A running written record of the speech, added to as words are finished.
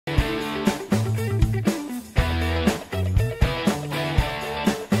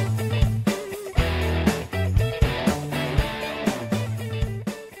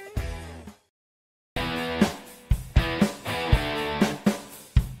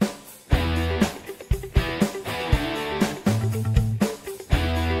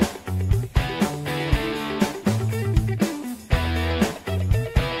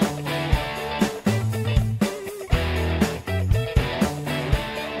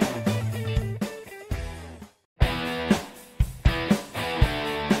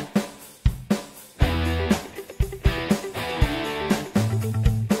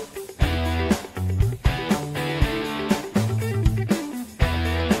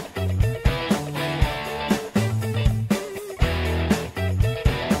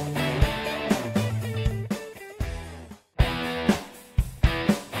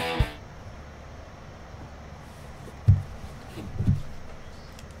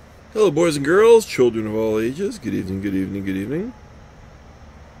Hello, boys and girls, children of all ages. Good evening, good evening, good evening.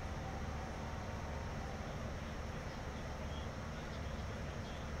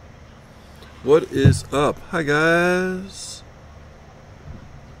 What is up? Hi, guys.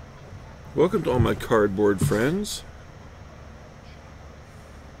 Welcome to all my cardboard friends.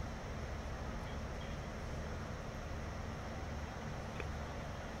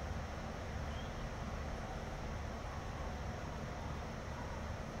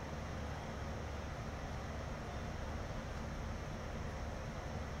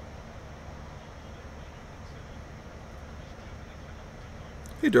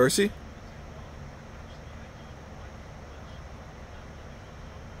 Hey, Darcy.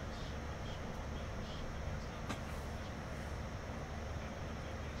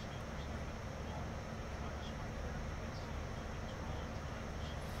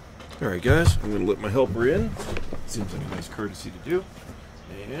 Alright, guys, I'm going to let my helper in. Seems like a nice courtesy to do.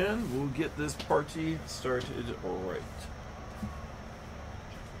 And we'll get this party started right.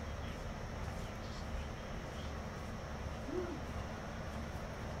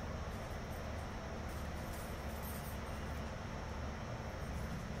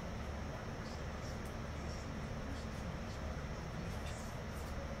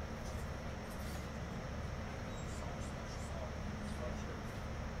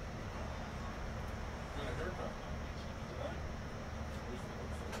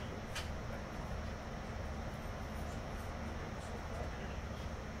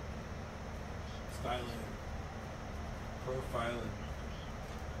 Styling, profiling,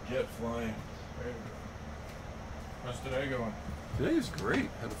 jet flying. How's today going? Today is great.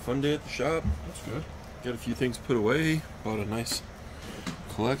 Had a fun day at the shop. That's good. Got a few things put away. Bought a nice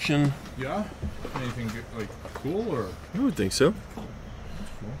collection. Yeah? Anything good, like cool or? I would think so.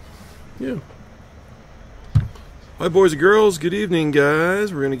 That's cool. Yeah. Hi, boys and girls. Good evening,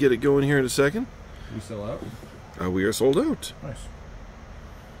 guys. We're going to get it going here in a second. We sell out? We are sold out. Nice.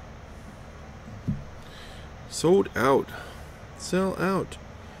 Sold out. Sell out.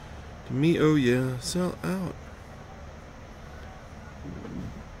 To me, oh yeah, sell out.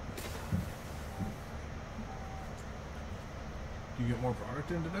 Do you get more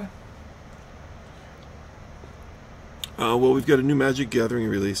product in today? Well, we've got a new Magic Gathering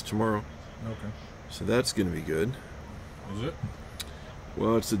release tomorrow. Okay. So that's going to be good. Is it?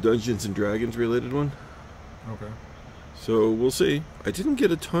 Well, it's the Dungeons and Dragons related one. Okay. So we'll see. I didn't get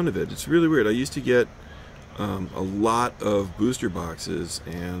a ton of it. It's really weird. I used to get a lot of booster boxes,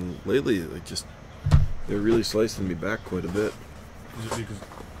 and lately they're really slicing me back quite a bit. Is it because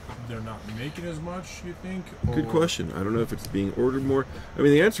they're not making as much, you think? Or? Good question. I don't know if it's being ordered more. I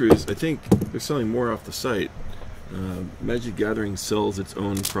mean, the answer is I think they're selling more off the site. Magic Gathering sells its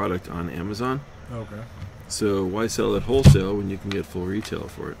own product on Amazon. Okay. So why sell at wholesale when you can get full retail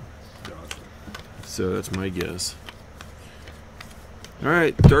for it? Gotcha. So that's my guess.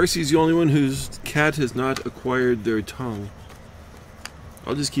 Alright, Darcy's the only one whose cat has not acquired their tongue.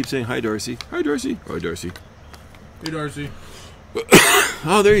 I'll just keep saying hi, Darcy. Hi, Darcy. Hi, Darcy. Hey, Darcy.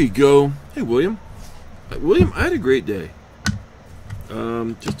 Oh, there you go. Hey, William. William, I had a great day.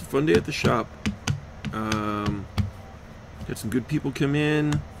 Just a fun day at the shop. Had some good people come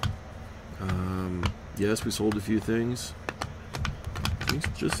in. Yes, we sold a few things.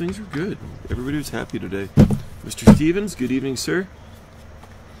 Things are good. Everybody was happy today. Mr. Stevens, good evening, sir.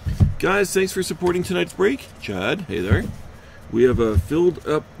 Guys, thanks for supporting tonight's break. Chad, hey there. We have filled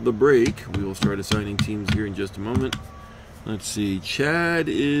up the break. We will start assigning teams here in just a moment. Let's see. Chad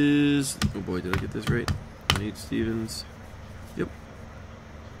is... Oh boy, did I get this right? Nate Stevens. Yep.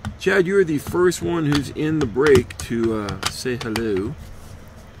 Chad, you are the first one who's in the break to say hello.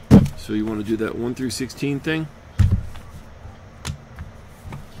 So you want to do that 1 through 16 thing?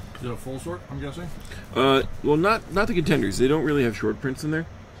 Is it a full sort, I'm guessing? Well, not the contenders. They don't really have short prints in there.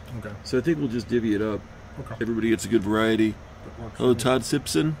 Okay. So I think we'll just divvy it up. Okay. Everybody gets a good variety. That works. Hello, Todd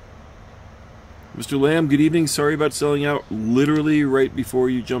Simpson. Mr. Lamb, good evening. Sorry about selling out literally right before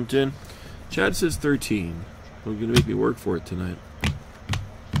you jumped in. Chad says 13. You're going to make me work for it tonight.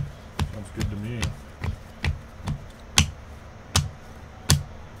 Sounds good to me.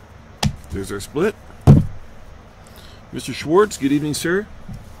 There's our split. Mr. Schwartz, good evening, sir.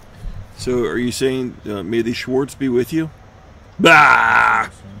 So are you saying, may the Schwartz be with you? Bah!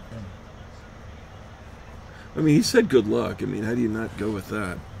 Same thing. I mean, he said good luck. I mean, how do you not go with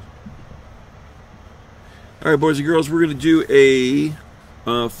that? All right, boys and girls, we're going to do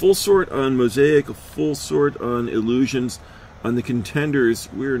a full sort on Mosaic, a full sort on Illusions. On the contenders,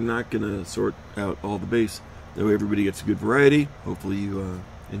 we're not going to sort out all the base. That way everybody gets a good variety. Hopefully you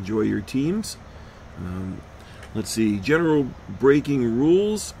enjoy your teams. Let's see, general breaking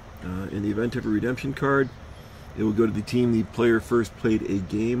rules. In the event of a redemption card, it will go to the team the player first played a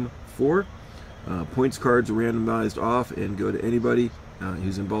game for. Points cards are randomized off and go to anybody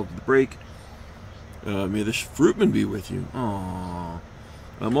who's involved with the break. May the Fruitman be with you. Aww.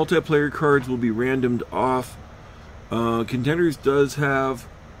 Multiplayer cards will be randomed off. Contenders does have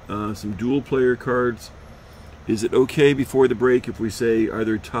some dual player cards. Is it okay before the break if we say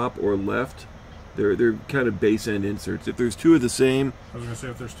either top or left? They're kind of base end inserts. If there's two of the same, I was going to say,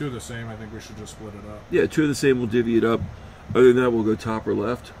 if there's two of the same, I think we should just split it up. Yeah, two of the same, we'll divvy it up. Other than that, we'll go top or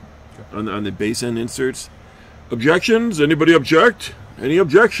left on the base end inserts. Objections? Anybody object? Any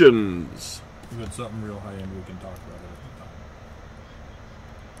objections? If it's something real high end, we can talk about it at the time.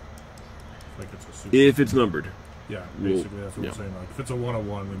 Like it's a super. If it's numbered. Yeah, basically that's what I'm saying. Like if it's a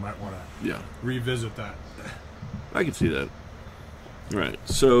 101, we might want to revisit that. I can see that. All right.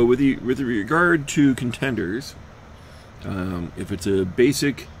 So with regard to contenders, if it's a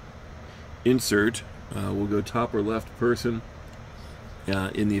basic insert, we'll go top or left person.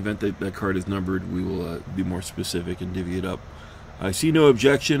 In the event that that card is numbered, we will be more specific and divvy it up. I see no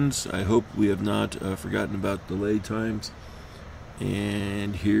objections. I hope we have not forgotten about delay times.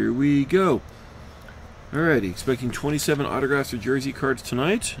 And here we go. Alrighty, expecting 27 autographs or jersey cards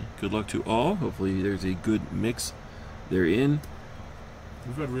tonight. Good luck to all. Hopefully there's a good mix therein.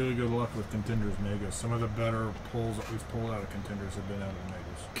 We've had really good luck with Contenders Megas. Some of the better pulls that we've pulled out of Contenders have been out of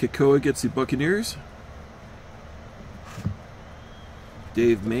Megas. Kikoa gets the Buccaneers.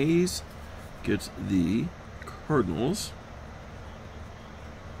 Dave Mays gets the Cardinals.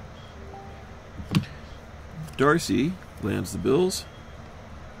 Darcy lands the Bills.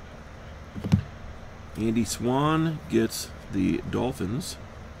 Andy Swan gets the Dolphins.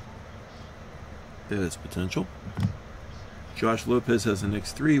 That has potential. Josh Lopez has the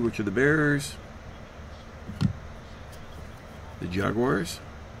next three, which are the Bears, the Jaguars,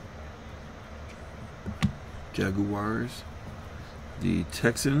 the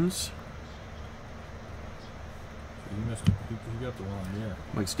Texans. You missed it. You got the wrong year.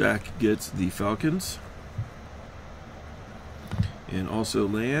 Mike Stack gets the Falcons. And also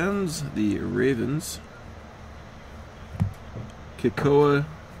lands the Ravens. Kikoa,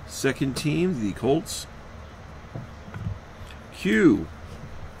 second team, the Colts. Q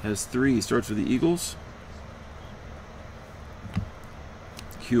has three, starts with the Eagles.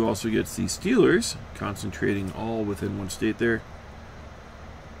 Q also gets the Steelers, concentrating all within one state there.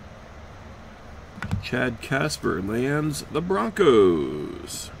 Chad Casper lands the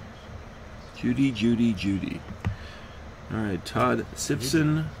Broncos. Judy. All right, Todd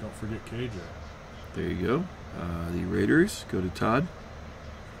Simpson. Don't forget KJ. There you go. The Raiders go to Todd.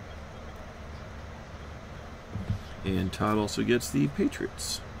 And Todd also gets the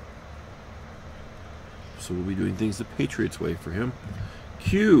Patriots. So we'll be doing things the Patriots way for him.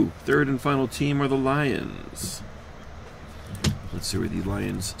 Q, third and final team are the Lions. Let's see where the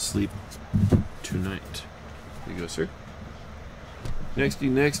Lions sleep tonight. Here you go, sir.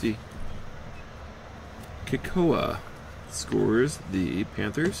 Nexty. Kikoa scores the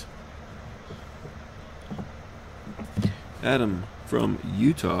Panthers. Adam from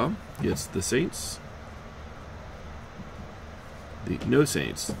Utah gets the Saints. No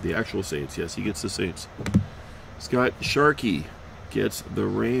Saints, the actual Saints. Yes, he gets the Saints. Scott Sharkey gets the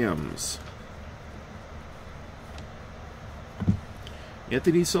Rams.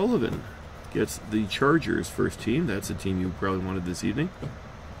 Anthony Sullivan gets the Chargers first team. That's a team you probably wanted this evening.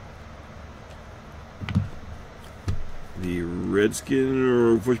 The Redskin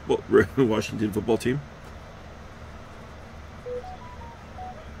or Washington football team.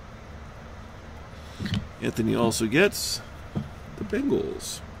 Anthony also gets the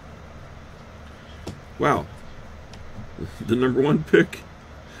Bengals. Wow. The number 1 pick,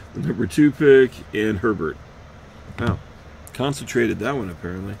 the number 2 pick, and Herbert. Wow. Concentrated that one,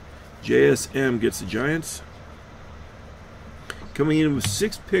 apparently. JSM gets the Giants. Coming in with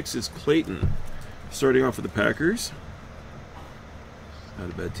 6 picks is Clayton. Starting off with the Packers.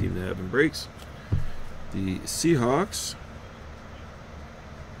 Not a bad team to have in breaks. The Seahawks.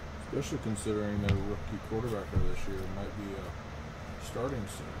 Especially considering their rookie quarterback for this year might be starting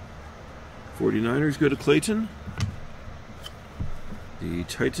soon. 49ers go to Clayton. The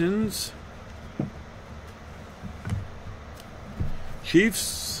Titans.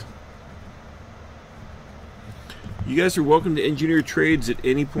 Chiefs. You guys are welcome to engineer trades at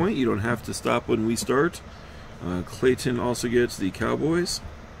any point. You don't have to stop when we start. Clayton also gets the Cowboys.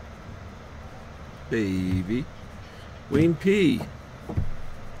 Baby. Wayne P.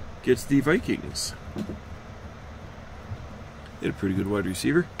 gets the Vikings. They had a pretty good wide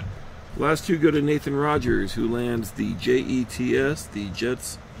receiver. Last two go to Nathan Rogers, who lands the Jets, the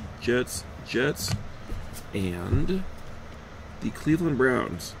Jets Jets, and the Cleveland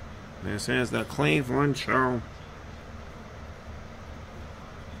Browns. This is the Cleveland Show.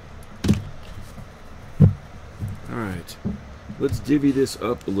 Alright, let's divvy this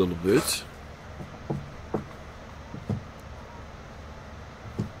up a little bit.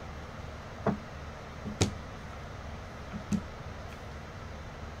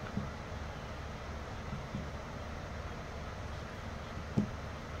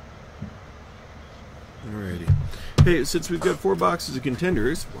 Alrighty. Hey, since we've got 4 boxes of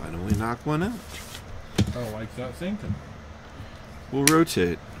contenders, why don't we knock one out? I like that thinking. We'll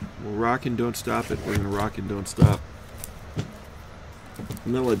rotate. We'll rock and don't stop it. We're going to rock and don't stop.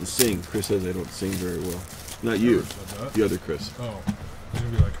 I'm not allowed to sing. Chris says I don't sing very well. Not you. The other Chris. Oh. He's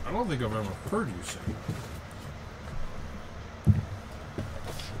going to be like, I don't think I've ever heard you sing.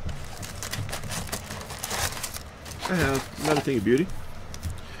 I have. Not a thing of beauty.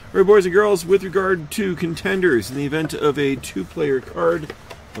 Alright, boys and girls, with regard to contenders, in the event of a 2-player card,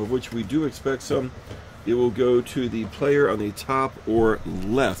 of which we do expect some, it will go to the player on the top or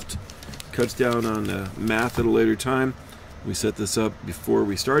left. Cuts down on math at a later time. We set this up before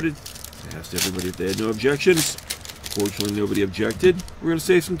we started. I asked everybody if they had no objections. Fortunately, nobody objected. We're going to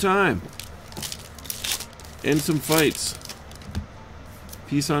save some time. End some fights.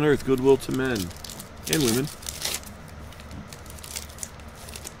 Peace on earth, goodwill to men and women.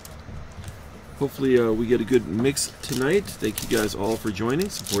 Hopefully we get a good mix tonight. Thank you guys all for joining,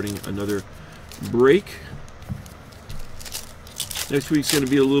 supporting another break. Next week's going to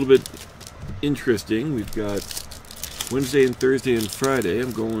be a little bit interesting. We've got Wednesday and Thursday and Friday.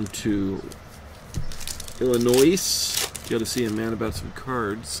 I'm going to Illinois. Got to see a man about some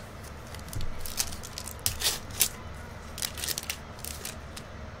cards.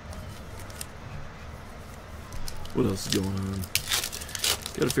 What else is going on?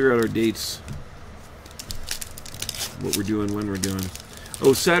 Got to figure out our dates. What we're doing, when we're doing.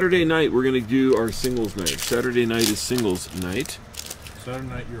 Oh, Saturday night we're going to do our singles night. Saturday night is singles night. Saturday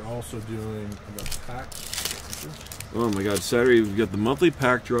night you're also doing the pack. Oh my God, Saturday we've got the monthly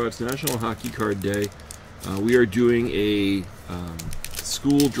pack draw. It's National Hockey Card Day. We are doing a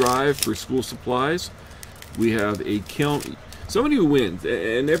school drive for school supplies. We have a count. Somebody who wins,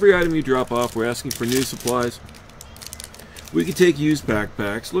 and every item you drop off, we're asking for new supplies. We could take used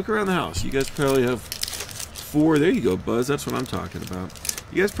backpacks. Look around the house. You guys probably have 4. There you go, Buzz. That's what I'm talking about.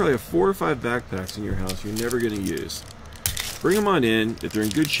 You guys probably have 4 or 5 backpacks in your house you're never going to use. Bring them on in. If they're in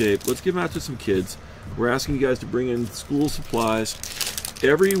good shape, let's give them out to some kids. We're asking you guys to bring in school supplies.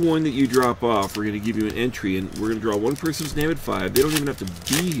 Every one that you drop off, we're going to give you an entry, and we're going to draw one person's name at 5. They don't even have to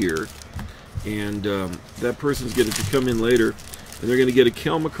be here. And that person's going to come in later, and they're going to get a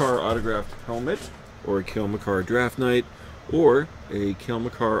Cale Makar autographed helmet, or a Cale Makar draft night, or a Cale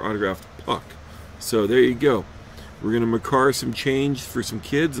Makar autographed puck. So there you go. We're going to Makar some change for some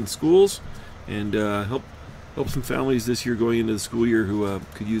kids in schools, and help some families this year going into the school year who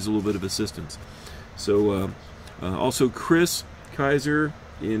could use a little bit of assistance. So also Chris Kaiser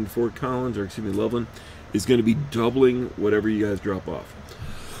in Fort Collins, or excuse me, Loveland, is going to be doubling whatever you guys drop off.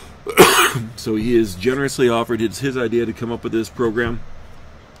 So he is generously offered, it's his idea to come up with this program.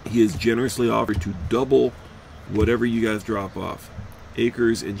 He is generously offered to double whatever you guys drop off.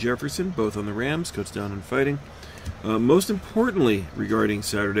 Akers and Jefferson, both on the Rams, cuts down on fighting. Most importantly, regarding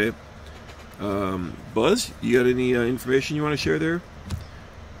Saturday, Buzz, you got any information you want to share there?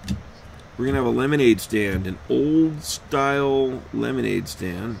 We're going to have a lemonade stand, an old-style lemonade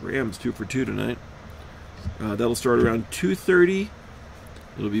stand. Rams 2 for 2 tonight. That'll start around 2:30.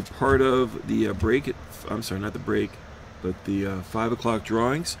 It'll be part of the break. I'm sorry, not the break, but the 5 o'clock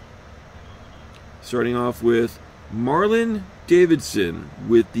drawings. Starting off with Marlon Davidson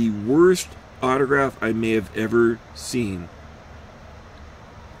with the worst autograph I may have ever seen.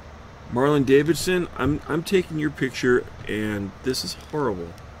 Marlon Davidson, I'm taking your picture, and this is horrible.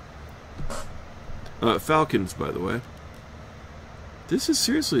 Falcons, by the way. This is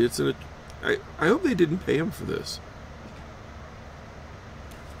seriously, it's I hope they didn't pay him for this.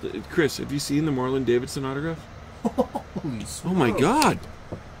 Chris, have you seen the Marlon Davidson autograph? Oh my God!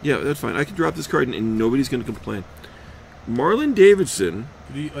 Yeah, that's fine. I can drop this card and nobody's going to complain. Marlon Davidson.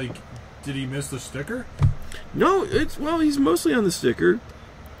 Did he miss the sticker? No, well, he's mostly on the sticker.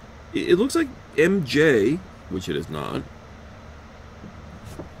 It looks like MJ, which it is not.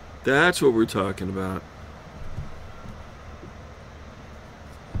 That's what we're talking about.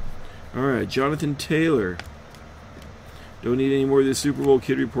 All right, Jonathan Taylor. Don't need any more of the Super Bowl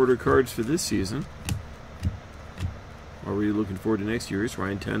Kid Reporter cards for this season. Are we looking forward to next year's?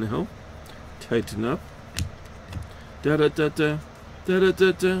 Ryan Tannehill. Tighten up. Da-da-da-da. Da da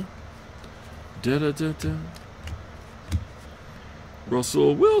da da. Da da da da.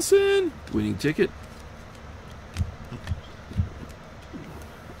 Russell Wilson, winning ticket.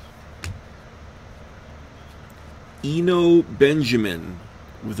 Eno Benjamin,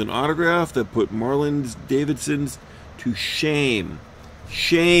 with an autograph that put Marlon Davidson's to shame.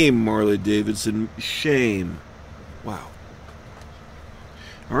 Shame, Marlon Davidson. Shame. Wow.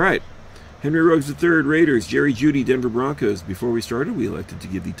 All right. Henry Ruggs III, Raiders. Jerry Jeudy, Denver Broncos. Before we started, we elected to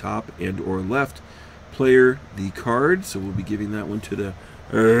give the top and or left player the card, so we'll be giving that one to the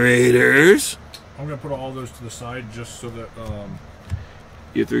Raiders. I'm going to put all those to the side just so that...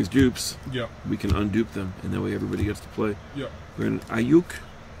 if there's dupes, yeah, we can undupe them, and that way everybody gets to play. Yeah. We're in Ayuk.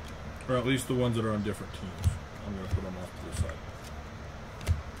 Or at least the ones that are on different teams. I'm going to put them off to the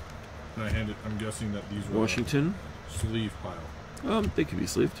side. And I'm guessing that these were Washington. Sleeve pile. They could be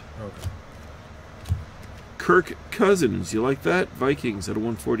sleeved. Okay. Kirk Cousins, you like that? Vikings at a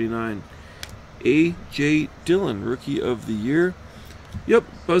 149. A.J. Dillon, Rookie of the Year. Yep,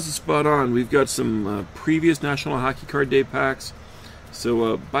 Buzz is spot on. We've got some previous National Hockey Card Day packs.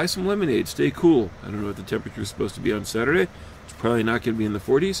 So buy some lemonade. Stay cool. I don't know what the temperature is supposed to be on Saturday. It's probably not going to be in the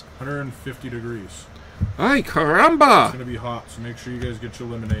 40s. 150 degrees. Ay, caramba! It's going to be hot, so make sure you guys get your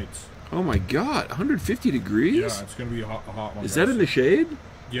lemonades. Oh my God, 150 degrees? Yeah, it's going to be a hot one. Is that in the shade?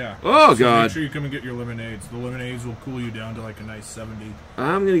 Yeah. Oh, so God. Make sure you come and get your lemonades. The lemonades will cool you down to like a nice 70.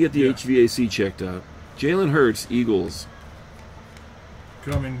 I'm going to get the HVAC checked out. Jalen Hurts, Eagles.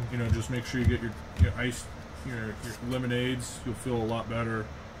 Come and, just make sure you get your ice, your lemonades. You'll feel a lot better.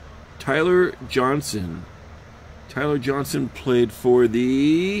 Tyler Johnson. Tyler Johnson played for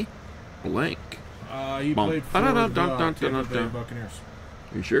the blank. He played for the Tampa Bay Buccaneers.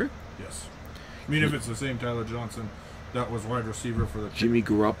 Are you sure? Yes. I mean, if it's the same Tyler Johnson that was wide receiver for the Jimmy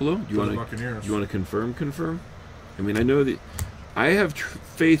Garoppolo. Do you want to confirm? I mean, I know that I have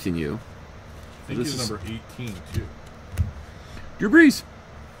faith in you. I think he's number 18 too. Drew Brees.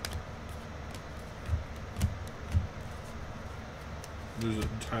 There's a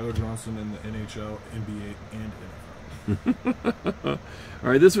Tyler Johnson in the NHL, NBA, and NFL. All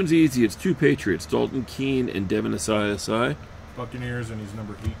right, this one's easy. It's two Patriots, Dalton Keene and Devin Asiasi. Buccaneers, and he's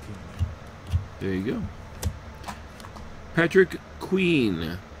number 18. There you go. Patrick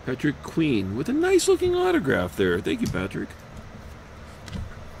Queen. Patrick Queen with a nice-looking autograph there. Thank you, Patrick.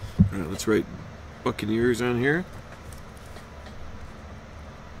 All right, let's write Buccaneers on here.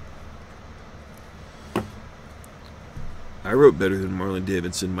 I wrote better than Marlon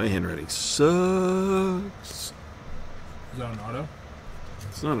Davidson. My handwriting sucks. Is that an auto?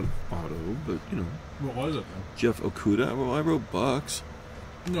 It's not an auto, but, What was it then? Jeff Okuda. Well, I wrote Bucks.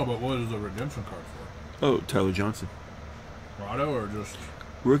 No, but what is the redemption card for? Oh, Tyler Johnson. Auto or just...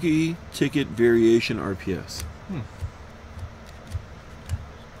 Rookie ticket variation RPS.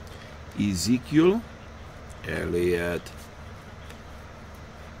 Ezekiel Elliott.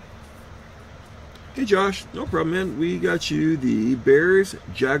 Hey Josh, no problem, man. We got you the Bears,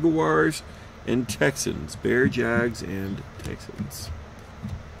 Jaguars, and Texans. Bear, Jags, and Texans.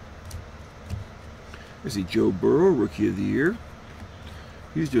 There's a Joe Burrow, Rookie of the Year.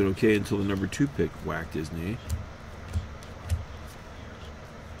 He was doing okay until the number 2 pick whacked his knee.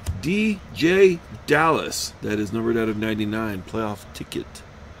 DJ Dallas. That is numbered out of 99. Playoff ticket.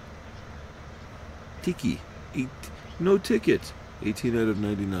 Tiki. No ticket. 18 out of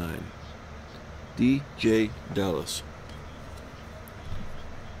 99. DJ Dallas.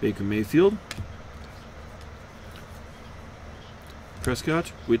 Baker Mayfield.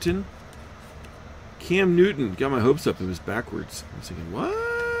 Prescott. Witten. Cam Newton. Got my hopes up. It was backwards. I was thinking,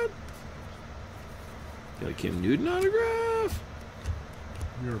 what? Got a Cam Newton autograph?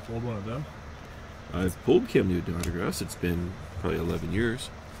 You ever pulled one of them? I've pulled Cam Newton autographs. It's been probably 11 years.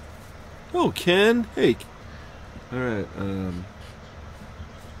 Oh, Ken. Hey. All right.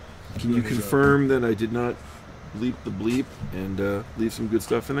 Can you confirm that I did not bleep the bleep and leave some good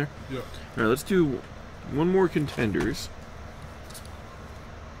stuff in there? Yeah. All right, let's do one more contenders.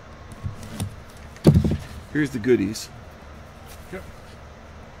 Here's the goodies. Yep.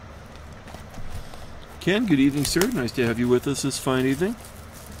 Ken, good evening, sir. Nice to have you with us this fine evening.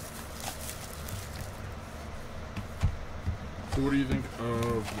 So what do you think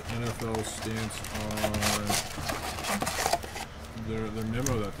of the NFL's stance on their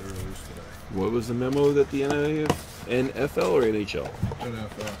memo that they released today? What was the memo that the NFL or NHL?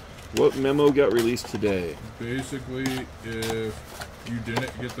 NFL. What memo got released today? Basically, if you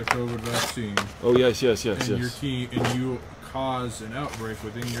didn't get the COVID vaccine, oh yes, and your team and you cause an outbreak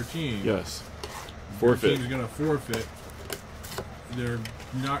within your team, yes, your forfeit. team's gonna forfeit their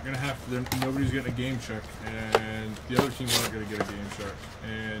not going to have to. Nobody's getting a game check, and the other team's not going to get a game check,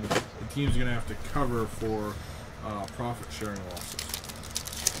 and the team's going to have to cover for profit sharing losses.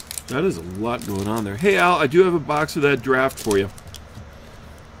 That is a lot going on there. Hey, Al, I do have a box of that draft for you.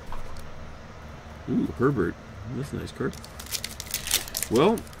 Ooh, Herbert. That's a nice card.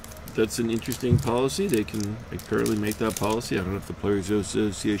 Well, that's an interesting policy. They can apparently make that policy. I don't know if the Players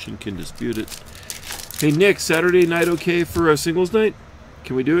Association can dispute it. Hey, Nick, Saturday night okay for a singles night?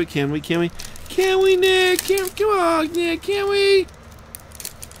 Can we do it? Can we? Can we? Can we, Nick? Come on, Nick. Can we?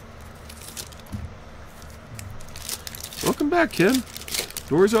 Welcome back, Ken.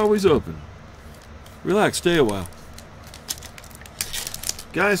 Door's always open. Relax, stay a while.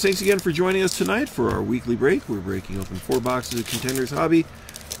 Guys, thanks again for joining us tonight for our weekly break. We're breaking open 4 boxes of Contenders Hobby,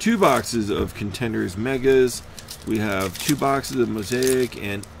 2 boxes of Contenders Megas. We have 2 boxes of Mosaic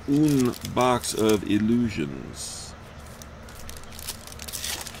and 1 box of Illusions.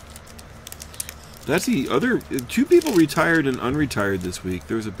 That's the other... 2 people retired and unretired this week.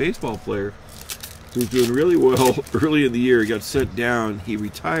 There was a baseball player who was doing really well early in the year. He got sent down. He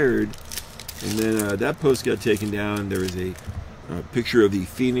retired, and then that post got taken down. There was a picture of the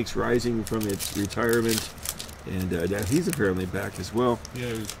Phoenix rising from its retirement, and now he's apparently back as well. Yeah,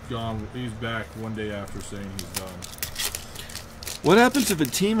 he's gone. He's back one day after saying he's done. What happens if a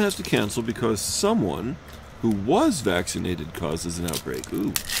team has to cancel because someone who was vaccinated causes an outbreak?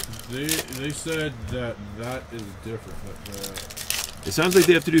 Ooh. They said that is different. It sounds like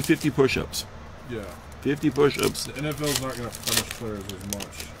they have to do 50 push-ups. Yeah. 50 push-ups. The NFL's not going to punish players as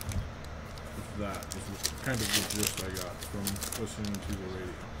much with that. This is kind of the gist I got from listening to the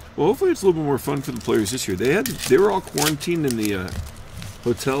radio. Well, hopefully it's a little bit more fun for the players this year. They were all quarantined in the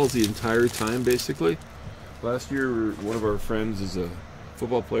hotels the entire time, basically. Last year, one of our friends is a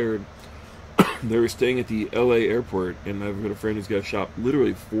football player. They were staying at the LA airport, and I've got a friend who's got a shop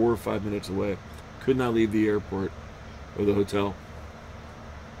literally 4 or 5 minutes away. Could not leave the airport or the hotel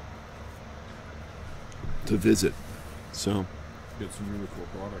to visit. So get some really cool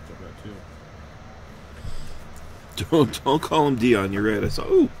product of that too. Don't call him Dion. You're right. I saw.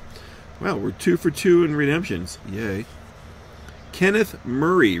 Ooh, wow, we're 2 for 2 in redemptions. Yay! Kenneth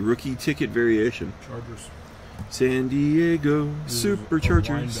Murray, rookie ticket variation. Chargers. San Diego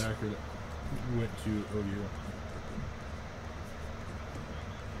Superchargers. Linebacker that went to OU.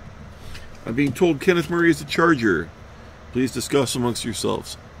 I'm being told Kenneth Murray is a Charger. Please discuss amongst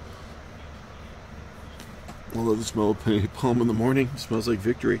yourselves. I love the smell of penny palm in the morning. It smells like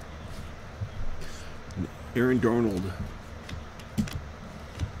victory. Aaron Darnold.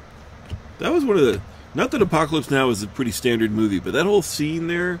 That was one of the... Not that Apocalypse Now is a pretty standard movie, but that whole scene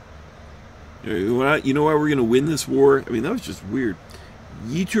there... You know why we're going to win this war? I mean, that was just weird.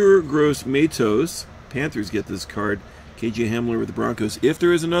 Yetur Gross Matos. Panthers get this card. KJ Hamler with the Broncos. If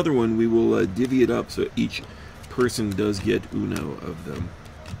there is another one, we will divvy it up so each person does get uno of them.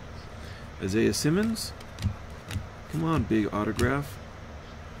 Isaiah Simmons. Come on, big autograph.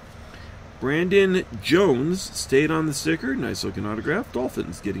 Brandon Jones stayed on the sticker. Nice looking autograph.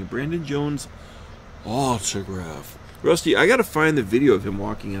 Dolphins getting Brandon Jones autograph. Rusty, I got to find the video of him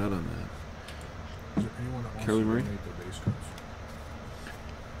walking out on that. Is there anyone that wants Kelly to Murray? donate their base cards?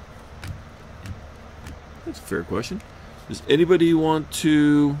 That's a fair question. Does anybody want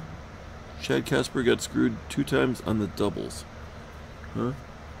to... Chad Casper got screwed 2 times on the doubles. Huh?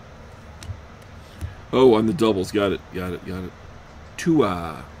 Oh, on the doubles. Got it.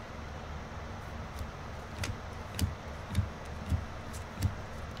 Tua.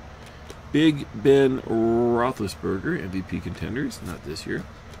 Big Ben Roethlisberger, MVP contenders. Not this year.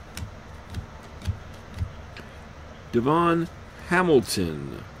 Devon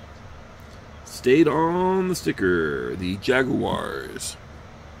Hamilton. Stayed on the sticker. The Jaguars.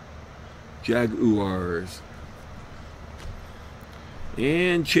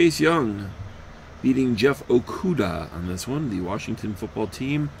 And Chase Young beating Jeff Okuda on this one. The Washington football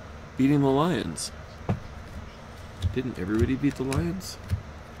team beating the Lions. Didn't everybody beat the Lions?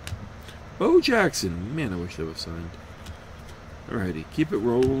 Bo Jackson. Man, I wish that was signed. Alrighty, keep it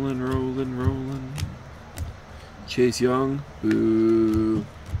rolling. Chase Young. Boo.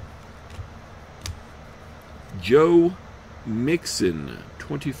 Joe Mixon.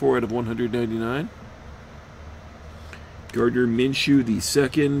 24 out of 199. Gardner Minshew the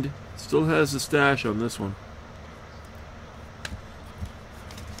second. Still has the stash on this one.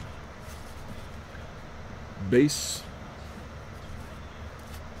 Base.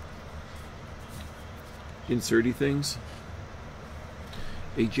 Inserty things.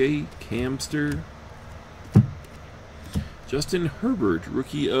 AJ Camster. Justin Herbert,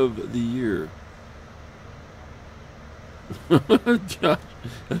 Rookie of the Year.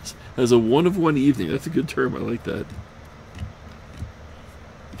 As a one-of-one evening. That's a good term. I like that.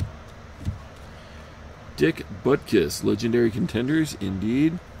 Dick Butkus, legendary contenders,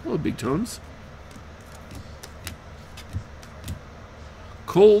 indeed. Hello, Big Tones.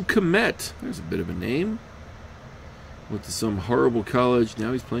 Cole Kmet, there's a bit of a name. Went to some horrible college.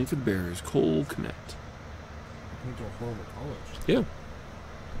 Now he's playing for the Bears. Cole Kmet. Went to a horrible college. Yeah,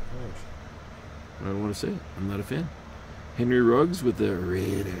 College. I don't want to say it. I'm not a fan. Henry Ruggs with the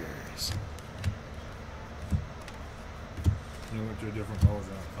Raiders. You went to a different college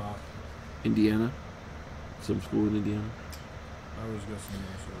than I thought. Indiana. Some school in Indiana. I was guessing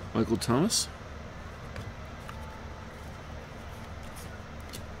Minnesota. Michael Thomas.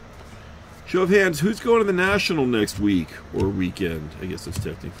 Show of hands, who's going to the National next week or weekend? I guess it's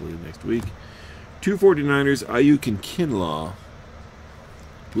technically next week. 2 49ers, Ayuk and Kinlaw.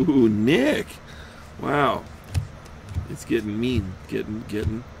 Ooh, Nick. Wow. It's getting mean. Getting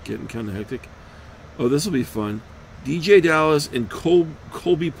kind of hectic. Oh, this will be fun. DJ Dallas and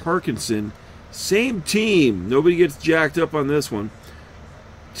Colby Parkinson. Same team. Nobody gets jacked up on this one.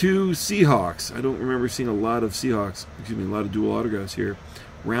 2 Seahawks. I don't remember seeing a lot of Seahawks. Excuse me, a lot of dual autographs here.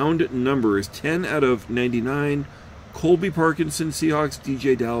 Round numbers 10 out of 99. Colby Parkinson, Seahawks.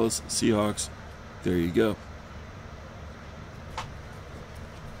 DJ Dallas, Seahawks. There you go.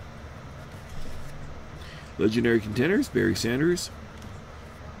 Legendary contenders, Barry Sanders.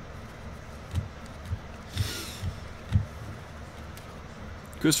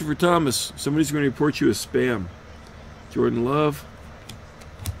 Christopher Thomas, somebody's going to report you as spam. Jordan Love.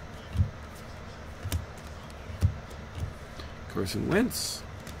 Carson Wentz.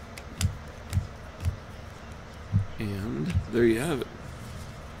 And there you have it.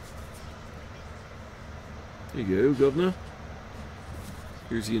 There you go, Governor.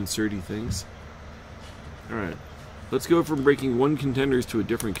 Here's the inserty things. Alright. Let's go from breaking one contenders to a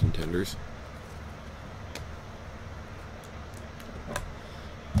different contenders.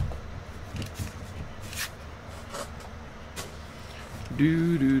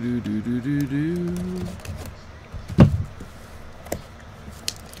 Do do do do do do do.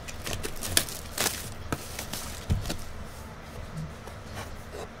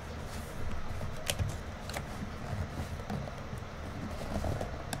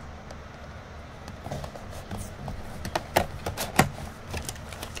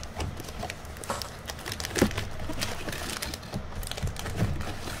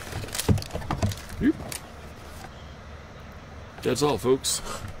 That's all, folks.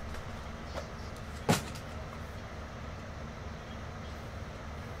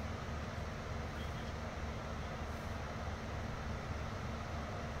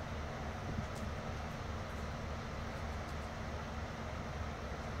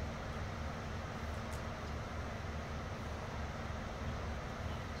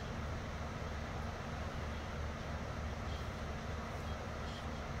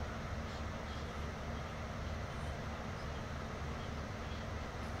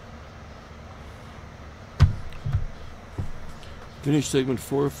 Finished segment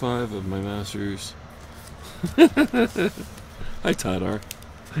 4 or 5 of my Masters. Hi, Tadar.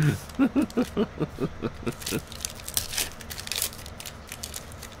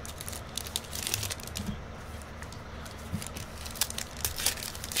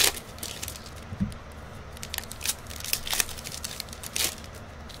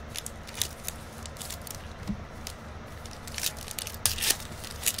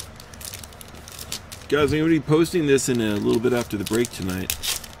 Guys, I'm going to be posting this in a little bit after the break tonight,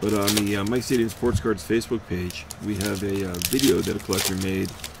 but on the Mike Stadium Sports Cards Facebook page, we have a video that a collector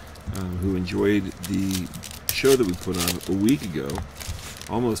made who enjoyed the show that we put on a week ago,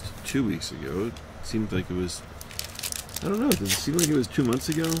 almost 2 weeks ago. It seemed like it was, I don't know, does it seem like it was 2 months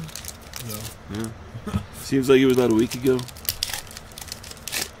ago? No. Yeah. Seems like it was about a week ago.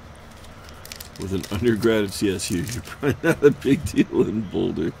 With an undergrad at CSU, you're probably not a big deal in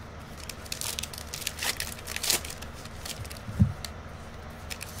Boulder.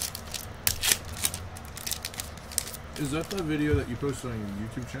 Is that the video that you posted on your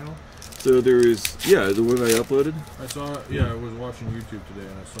YouTube channel? So there is, yeah, the one I uploaded. I saw, yeah, I was watching YouTube today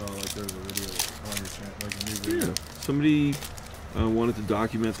and I saw like there was a video on your channel, like a new video. Yeah, somebody wanted to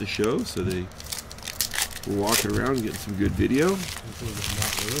document the show, so they were walking around and getting some good video. This was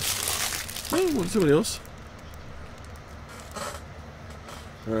not Lewis. Oh, well, somebody else.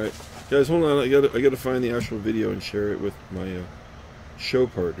 All right, guys, hold on. I gotta find the actual video and share it with my show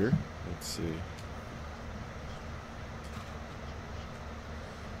partner. Let's see.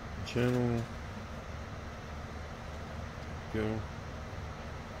 Channel. Go.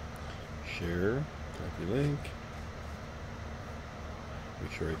 Share. Copy link.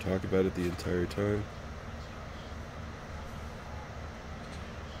 Make sure I talk about it the entire time.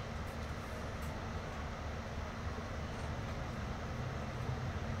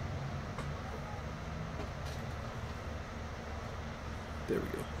 There we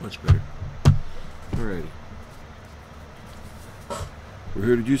go. Much better. Alrighty. We're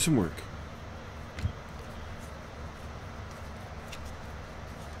here to do some work.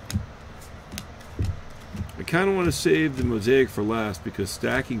 I kind of want to save the mosaic for last because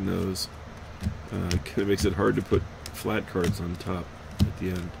stacking those kind of makes it hard to put flat cards on top at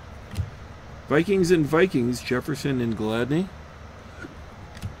the end. Vikings and Vikings, Jefferson and Gladney.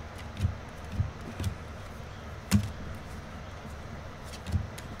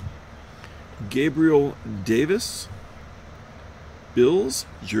 Gabriel Davis, Bills,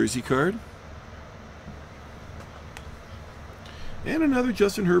 jersey card. And another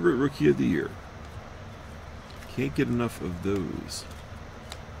Justin Herbert Rookie of the Year. Can't get enough of those.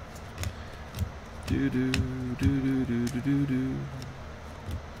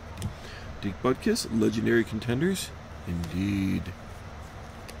 Dick Butkus, Legendary Contenders. Indeed.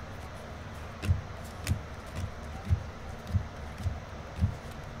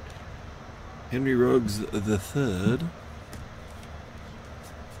 Henry Ruggs the Third.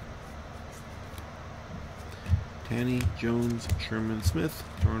 Tanny, Jones, Sherman, Smith,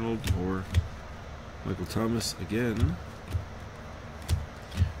 Arnold, or Michael Thomas again.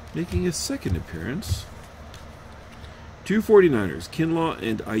 Making his second appearance. 2 49ers, Kinlaw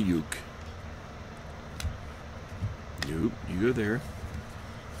and Ayuk. Nope, you go there.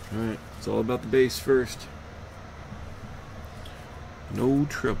 Alright, it's all about the base first. No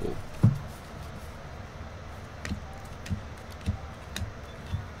trouble.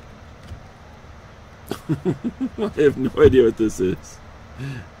 I have no idea what this is.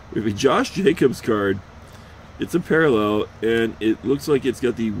 We have a Josh Jacobs card. It's a parallel, and it looks like it's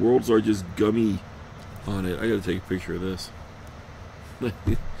got the world's largest gummy on it. I gotta take a picture of this.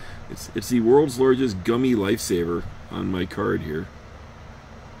 It's the world's largest gummy lifesaver on my card here.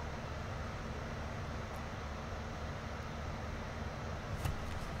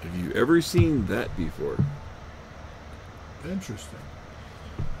 Have you ever seen that before? Interesting.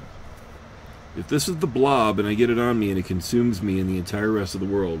 If this is the Blob and I get it on me and it consumes me and the entire rest of the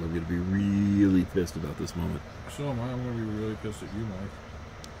world, I'm going to be really pissed about this moment. So am I. I'm going to be really pissed at you, Mike.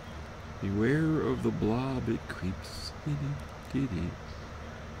 Beware of the Blob, it creeps.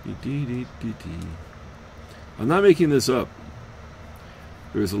 I'm not making this up.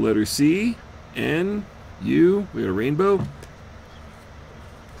 There's a letter C, N, U. We got a rainbow.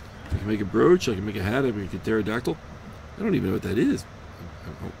 I can make a brooch. I can make a hat. I can make a pterodactyl. I don't even know what that is.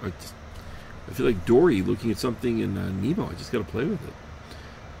 I feel like Dory looking at something in Nemo. I just got to play with it.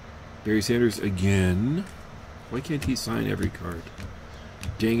 Barry Sanders again. Why can't he sign every card?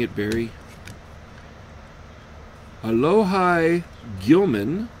 Dang it, Barry. Aloha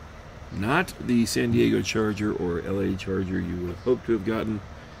Gilman. Not the San Diego Charger or LA Charger you would have hoped to have gotten.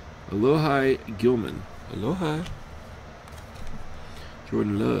 Aloha Gilman. Aloha.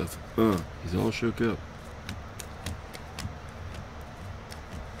 Jordan Love. He's all shook up.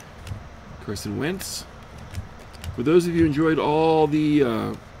 Carson Wentz. For those of you who enjoyed all the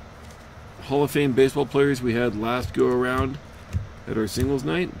Hall of Fame baseball players we had last go around at our singles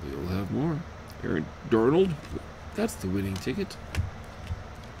night, we'll have more. Aaron Darnold. That's the winning ticket.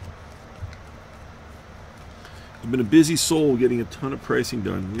 I've been a busy soul getting a ton of pricing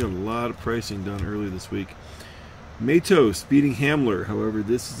done. We got a lot of pricing done early this week. Matos beating Hamler. However,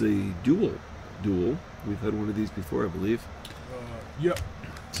 this is a duel. We've had one of these before, I believe. Yep.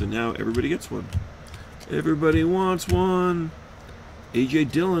 So now everybody gets one. Everybody wants one. A.J.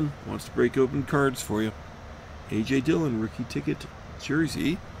 Dillon wants to break open cards for you. A.J. Dillon, rookie ticket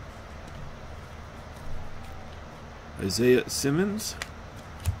jersey. Isaiah Simmons.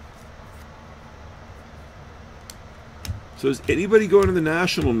 So is anybody going to the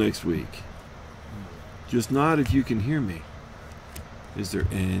National next week? Just nod if you can hear me. Is there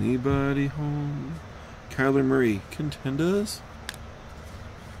anybody home? Kyler Murray, contenders?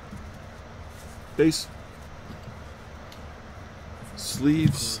 Base.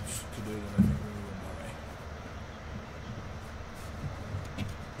 Sleeves.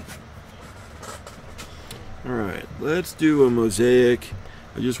 Alright, let's do a mosaic.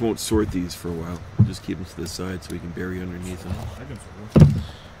 I just won't sort these for a while. I'll just keep them to the side so we can bury underneath them. I can sort them.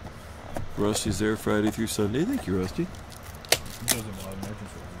 Rusty's there Friday through Sunday. Thank you, Rusty. It doesn't bother me. I can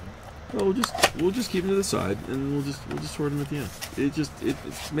sort them. Well, we'll just keep them to the side, and we'll just sort them at the end. It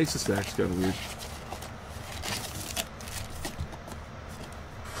makes the stacks kind of weird.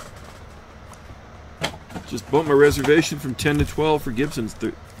 Just bumped my reservation from 10 to 12 for Gibson's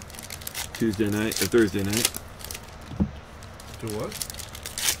Thursday night. To what?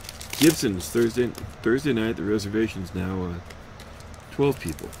 Gibson's Thursday night. The reservation's now 12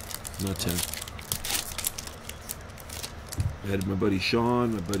 people, not 10. I had my buddy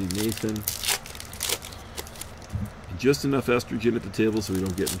Sean, my buddy Nathan, and just enough estrogen at the table so we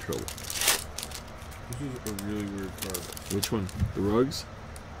don't get in trouble. This is a really weird card. Which one? The rugs?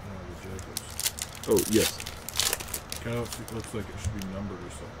 No, the Jacobs. Oh, yes. Kind of looks like it should be numbered or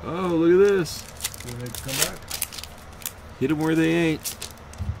something. Oh, look at this. Did they come back? Hit them where they ain't.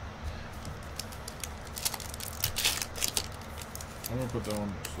 I'm gonna put that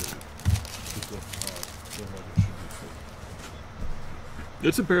on the sleeve. Just look like it should be fit.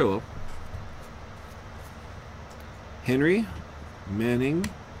 It's a parallel. Henry, Manning,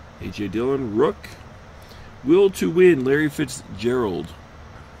 A.J. Dillon, Rook, Will to Win, Larry Fitzgerald,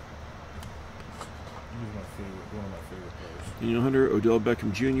 He's one of my favorite players. Daniel Hunter, Odell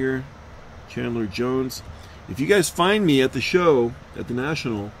Beckham Jr., Chandler Jones. If you guys find me at the show, at the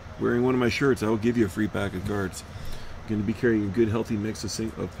National, wearing one of my shirts, I will give you a free pack of cards. I'm going to be carrying a good, healthy mix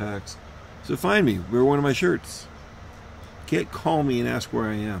of packs. So find me, wear one of my shirts. Can't call me and ask where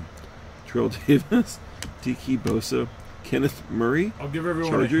I am. Terrell Davis, Tiki Bosa, Kenneth Murray. I'll give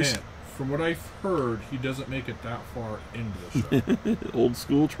everyone Chargers. a hint. From what I've heard, he doesn't make it that far into the show. Old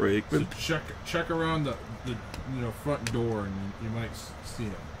school Troy So Aikman. check around the front door and you might see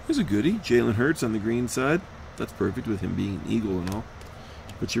him. There's a goodie. Jalen Hurts on the green side. That's perfect with him being an Eagle and all.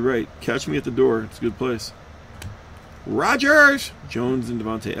 But you're right. Catch me at the door. It's a good place. Rodgers! Jones and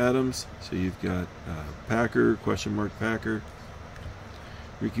Devontae Adams. So you've got Packer, question mark Packer.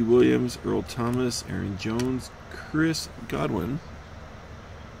 Ricky Williams, Earl Thomas, Aaron Jones, Chris Godwin.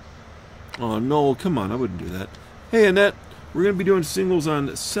 Oh, no, come on. I wouldn't do that. Hey, Annette. We're going to be doing singles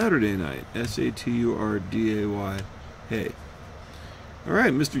on Saturday night. Saturday. Hey. All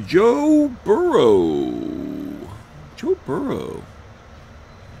right, Mr. Joe Burrow. Joe Burrow.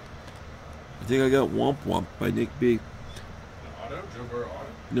 I think I got Womp Womp by Nick B. Auto? Joe Burrow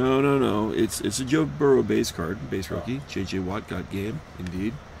auto? No. It's a Joe Burrow base card, base rookie. J.J. Watt got game,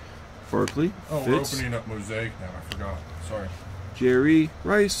 indeed. Farkley, Oh, we're Fitz, opening up Mosaic now. I forgot. Sorry. Jerry,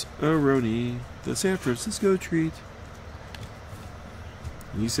 Rice, Aroni, the San Francisco treat.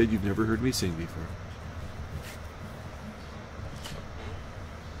 And you said you've never heard me sing before.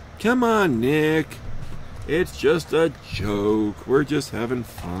 Come on, Nick. It's just a joke. We're just having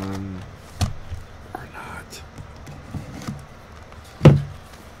fun. Or not.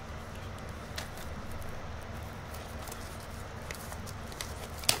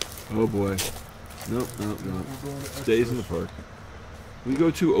 Oh boy. Nope. We're going to Stays in the park. We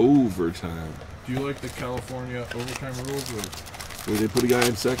go to overtime. Do you like the California overtime rules? Or? Where they put a guy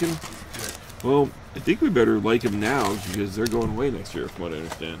in second? Well, I think we better like him now because they're going away next year, from what I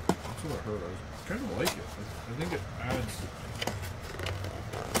understand. That's what I heard. I kind of like it. I think it adds.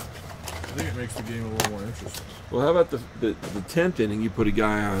 I think it makes the game a little more interesting. Well, how about the 10th inning, you put a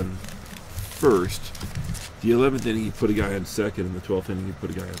guy on first. The 11th inning, you put a guy on second. And the 12th inning, you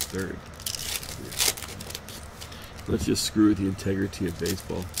put a guy on third. Let's just screw with the integrity of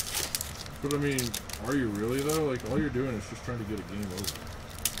baseball. But I mean, are you really though? Like all you're doing is just trying to get a game over.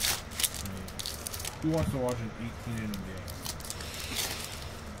 I mean, who wants to watch an 18-inning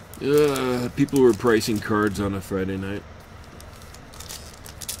game? People were pricing cards on a Friday night.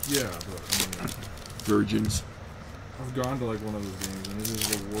 Yeah, but I mean, Virgins. I've gone to like one of those games, and it is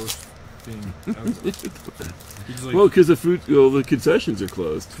the worst thing ever. Because like, Well, because the concessions are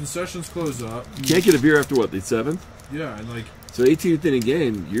closed. concessions close up. You can't get a beer after what, the 7th? Yeah, and like So 18th inning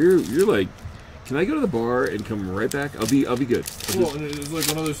game, you're like, can I go to the bar and come right back? I'll be good. well, and it's like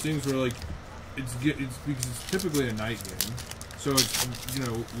one of those things where like it's because it's typically a night game, so it's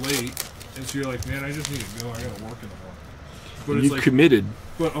late, and so you're like, man, I just need to go. I got to work in the morning. But it's You like, committed.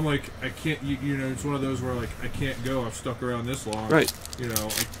 but I'm like, I can't. It's one of those where like I can't go. I've stuck around this long. Right.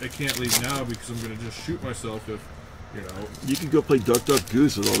 I can't leave now because I'm gonna just shoot myself if, You could go play Duck Duck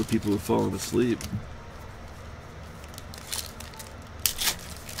Goose with all the people who've fallen asleep.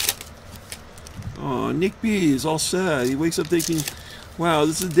 Oh, Nick B is all sad. He wakes up thinking, wow,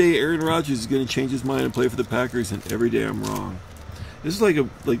 this is the day Aaron Rodgers is going to change his mind and play for the Packers, and every day I'm wrong. This is like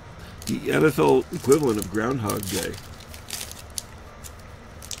the NFL equivalent of Groundhog Day.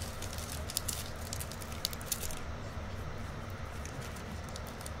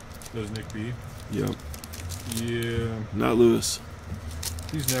 Does Nick B? Yep. Yeah, Not Lewis.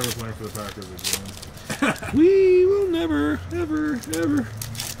 he's never playing for the Packers again. We will never, ever, ever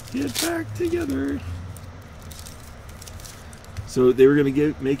get back together. So they were going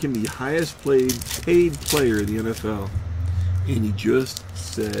to make him the highest paid player in the NFL, and he just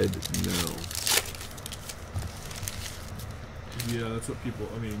said no. Yeah, that's what people.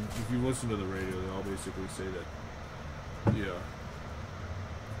 I mean, if you listen to the radio, they all basically say that. Yeah,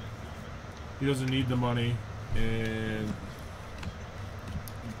 he doesn't need the money, and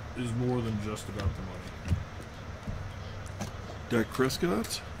is more than just about the money. Dak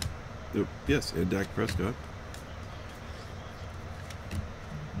Prescott? Yes, and Dak Prescott.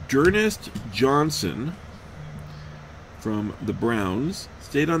 D'Ernest Johnson from the Browns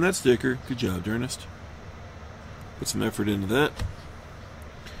stayed on that sticker. Good job, D'Ernest. Put some effort into that.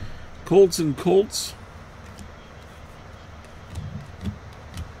 Colts and Colts.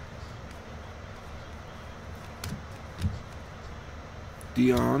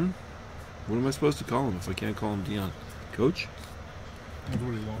 Dion. What am I supposed to call him if I can't call him Dion? Coach? That's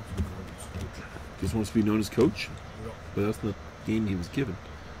what he wants to be known as, coach. Just wants to be known as coach? Yep. But that's not the name he was given.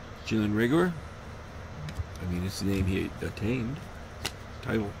 Jalen Reagor? I mean, it's the name he attained.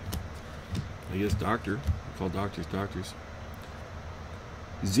 Title. I guess doctor. We call doctors doctors.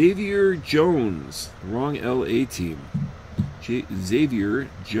 Xavier Jones. Wrong LA team. Xavier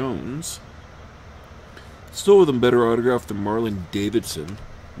Jones. Still with a better autograph than Marlon Davidson.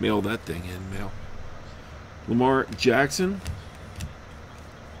 Mail that thing in, mail. Lamar Jackson.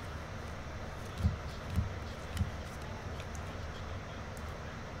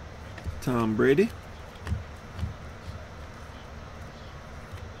 Tom Brady.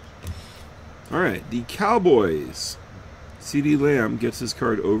 All right, the Cowboys. CeeDee Lamb gets his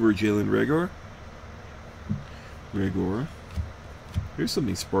card over Jalen Reagor. Here's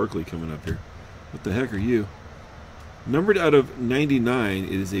something sparkly coming up here. What the heck are you? Numbered out of 99,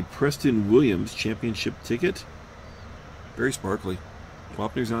 it is a Preston Williams championship ticket. Very sparkly.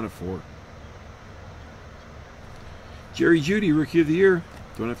 Wapner's on at 4. Jerry Jeudy, Rookie of the Year.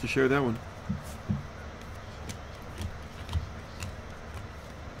 Don't have to share that one.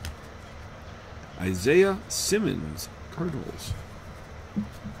 Isaiah Simmons, Cardinals.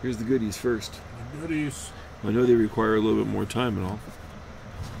 Here's the goodies first. The goodies. I know they require a little bit more time and all.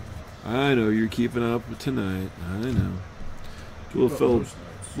 I know you're keeping up tonight. I know. Little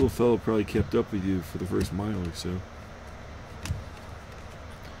fellow probably kept up with you for the first mile or so.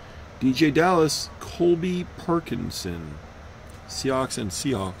 DJ Dallas, Colby Parkinson. Seahawks and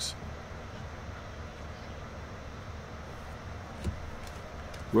Seahawks.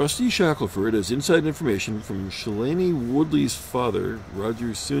 Rusty Shackelford has inside information from Shalani Woodley's father,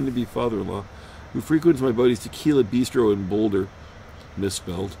 Roger's soon-to-be father-in-law, who frequents my buddy's Tequila Bistro in Boulder.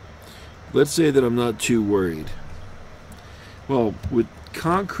 Misspelled. Let's say that I'm not too worried. Well, with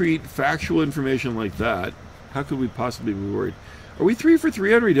concrete, factual information like that, how could we possibly be worried? Are we 3 for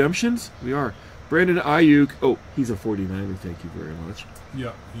 3 on redemptions? We are. Brandon Ayuk. Oh, he's a 49er. Thank you very much.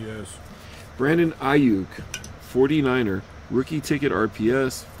 Yeah, he is. Brandon Ayuk, 49er. Rookie ticket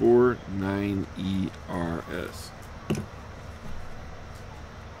RPS 49ERS.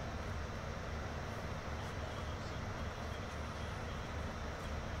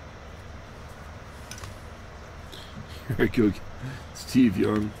 Here I go. Steve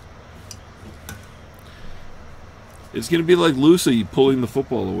Young. It's going to be like Lucy pulling the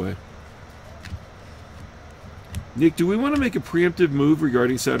football away. Nick, do we want to make a preemptive move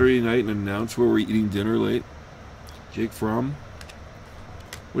regarding Saturday night and announce where we're eating dinner late? Jake Fromm.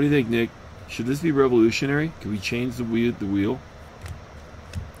 What do you think, Nick? Should this be revolutionary? Can we change the wheel?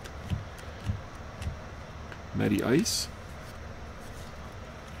 Matty Ice.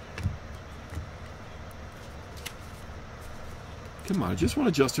 Come on, I just want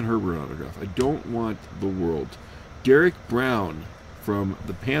a Justin Herbert autograph. I don't want the world. Derek Brown from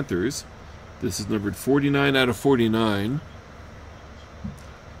the Panthers. This is numbered 49 out of 49.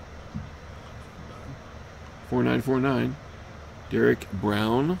 4949. Derek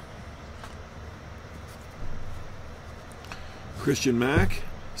Brown. Christian Mack.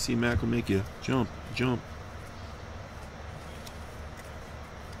 See, Mack will make you jump.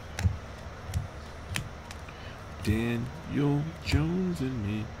 Daniel Jones and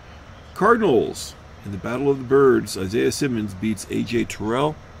me. Cardinals. In the Battle of the Birds, Isaiah Simmons beats A.J.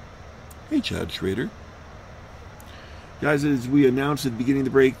 Terrell. Hey, Chad Schrader. Guys, as we announced at the beginning of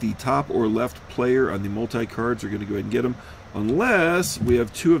the break, the top or left player on the multi-cards are going to go ahead and get them. Unless we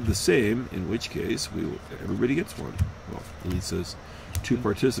have 2 of the same, in which case everybody gets one. Well, at least says 2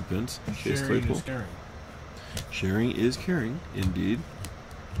 participants. Sharing is caring. Sharing is caring, indeed.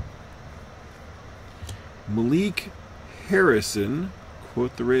 Malik Harrison,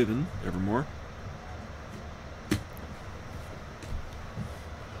 quote the Raven, evermore.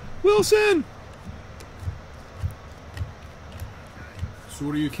 Wilson! So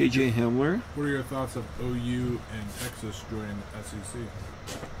what do you KJ Hamler. What are your thoughts of OU and Texas joining the SEC?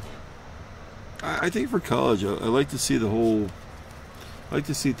 I think for college, I like to see the whole. I like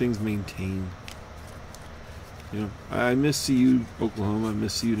to see things maintained. You know, I miss CU Oklahoma. I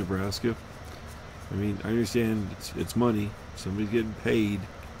miss CU Nebraska. I mean, I understand it's money. Somebody's getting paid.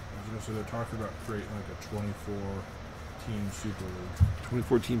 I was going to say they're talking about creating like a 24-team Super League.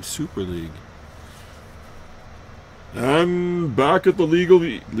 24-team Super League. I'm back at the League of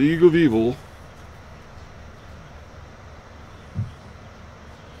Evil.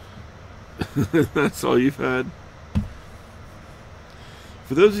 That's all you've had.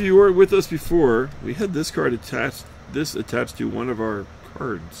 For those of you who weren't with us before, we had this card attached. This attached to one of our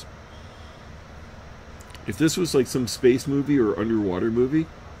cards. If this was like some space movie or underwater movie,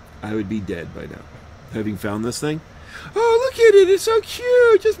 I would be dead by now. Having found this thing. Oh, look at it! It's so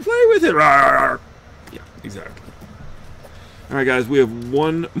cute. Just play with it. Yeah, exactly. All right, guys. We have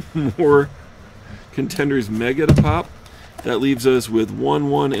one more Contenders Mega to pop. That leaves us with 1,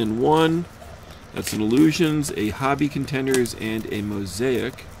 1, and 1. That's an Illusions, a Hobby Contenders, and a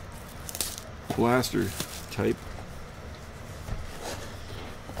Mosaic Blaster type.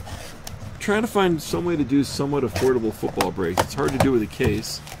 Trying to find some way to do somewhat affordable football breaks. It's hard to do with a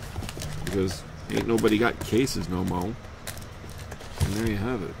case because ain't nobody got cases no mo. And there you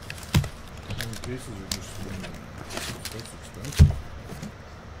have it. Cases are just expensive.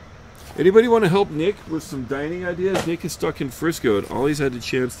 Anybody want to help Nick with some dining ideas? Nick is stuck in Frisco and all he's had the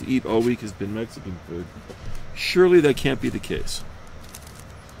chance to eat all week has been Mexican food. Surely that can't be the case.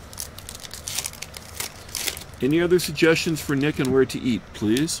 Any other suggestions for Nick on where to eat,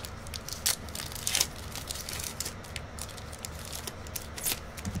 please?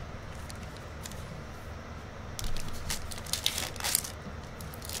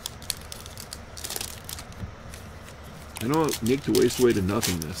 I don't want Nick to waste away to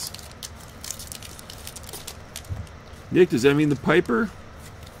nothingness. Nick, does that mean the Piper?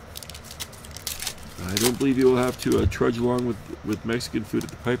 I don't believe you will have to trudge along with Mexican food at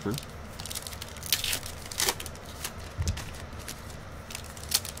the Piper.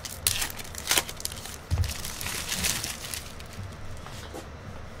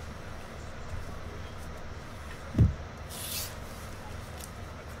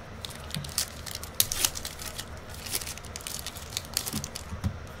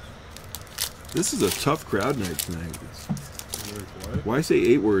 This is a tough crowd night tonight. Why say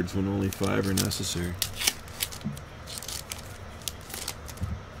 8 words when only 5 are necessary?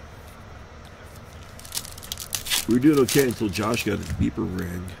 We were doing okay until Josh got his beeper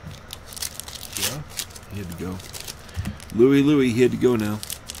rang. Yeah? He had to go. Louie, he had to go now.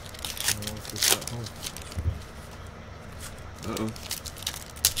 Uh-oh.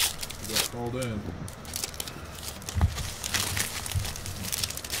 He got called in.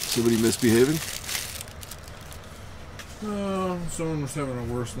 Somebody misbehaving? Someone was having a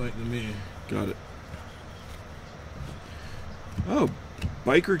worse night than me. Got it. Oh,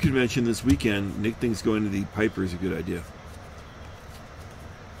 biker convention this weekend. Nick thinks going to the Piper is a good idea.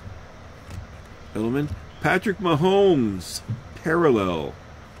 Element. Patrick Mahomes. Parallel.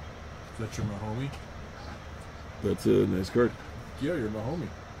 Is that your Mahomie? That's a nice card. Yeah, you're Mahomie.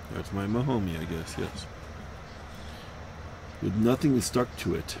 That's my Mahomie, I guess, yes. With nothing stuck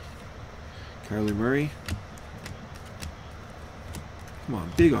to it. Kyler Murray. Come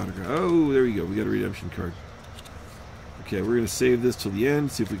on, big autograph. Oh, there we go. We got a redemption card. Okay, we're going to save this till the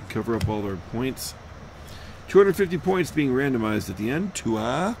end, see if we can cover up all our points. 250 points being randomized at the end.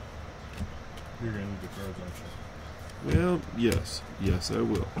 Tua. You're going to need the cards, aren't you? Well, yes. Yes, I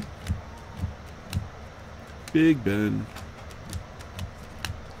will. Big Ben.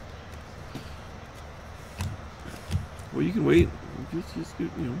 Well, you can wait. Just you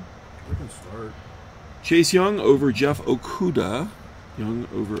know. We can start. Chase Young over Jeff Okuda. Young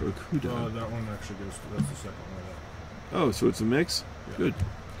over Okuda. That one actually goes to, that's the second one. Oh, so it's a mix? Yeah. Good.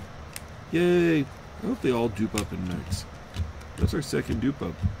 Yay. I hope they all dupe up in mix. That's our second dupe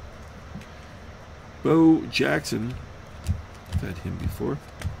up. Bo Jackson. I've had him before.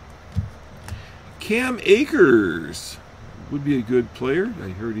 Cam Akers would be a good player. I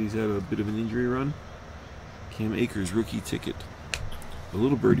heard he's had a bit of an injury run. Cam Akers, rookie ticket. A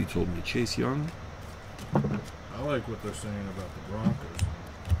little birdie told me. Chase Young. I like what they're saying about the Broncos.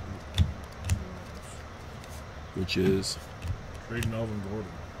 Which is? Trade Melvin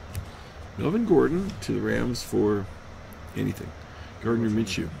Gordon. Melvin Gordon to the Rams for anything. Gardner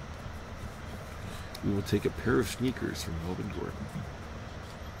Minshew. We will take a pair of sneakers from Melvin Gordon.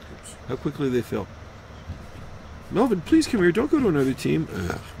 Oops. How quickly they fell. Melvin, please come here. Don't go to another team.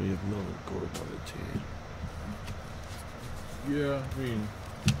 Ugh, we have Melvin Gordon on the team. Yeah, I mean,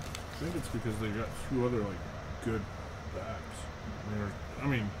 I think it's because they got two other like good backs. I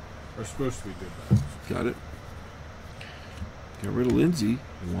mean, are supposed to be good backs. Got it. Got rid of Lindsey.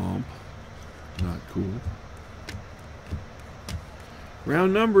 Womp. Not cool.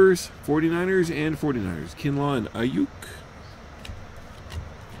 Round numbers. 49ers and 49ers. Kinlaw and Ayuk.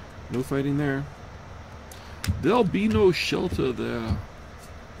 No fighting there. There'll be no shelter there.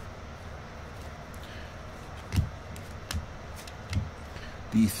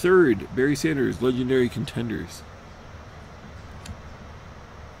 The third, Barry Sanders, Legendary Contenders.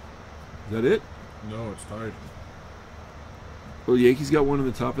 Is that it? No, it's tied. Oh, Yankees got one in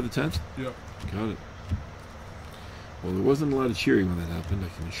the top of the 10th? Yep. Got it. Well, there wasn't a lot of cheering when that happened, I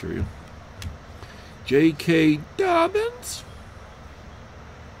can assure you. J.K. Dobbins.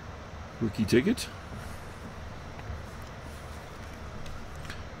 Rookie ticket.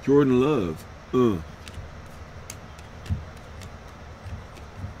 Jordan Love.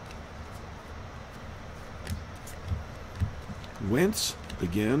 Wentz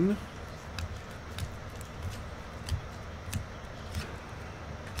again.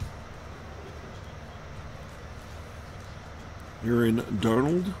 Aaron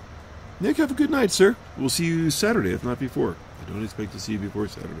Darnold. Nick, have a good night, sir. We'll see you Saturday, if not before. I don't expect to see you before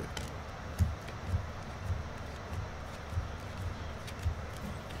Saturday.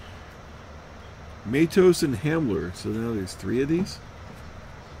 Matos and Hamler. So now there's 3 of these.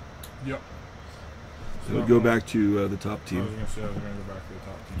 Yep. So we'll go back to the top I team. was going to say I was going to go back to the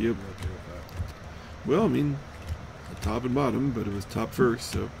top team. Yep. You're okay with that. Well, I mean, top and bottom, but it was top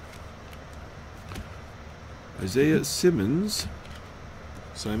first, so. Isaiah Simmons.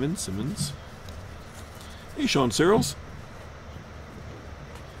 Simon Simmons. Hey, Sean Searles.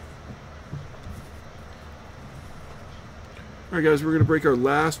 All right, guys, we're going to break our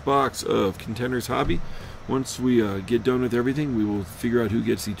last box of Contenders Hobby. Once we get done with everything, we will figure out who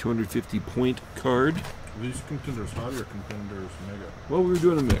gets the 250-point card. Are these Contenders Hobby or Contenders Mega? Well, we were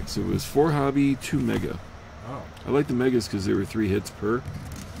doing a mix. It was 4 Hobby, 2 Mega. Oh. I like the Megas because there were 3 hits per.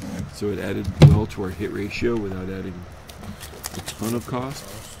 So it added well to our hit ratio without adding a ton of cost.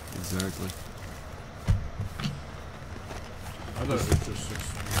 Exactly. I thought it was just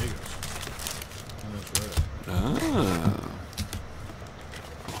 6 Megas. And that's right. Ah.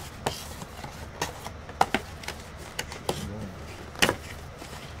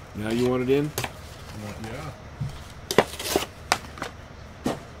 Now you want it in? Yeah.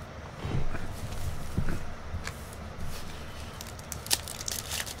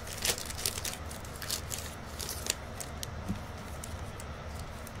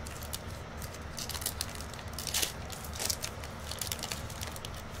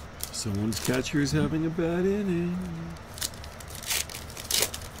 Someone's catcher is having a bad inning.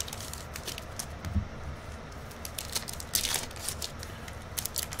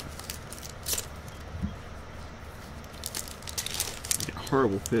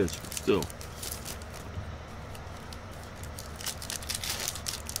 Horrible pitch, but still.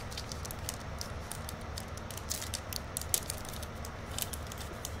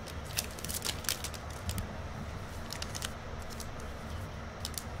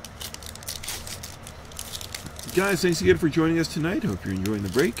 Guys, thanks again for joining us tonight. Hope you're enjoying the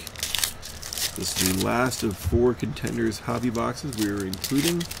break. This is the last of 4 Contenders Hobby boxes we are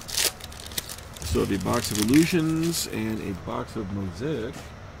including. So have a box of Illusions and a box of Mosaic. A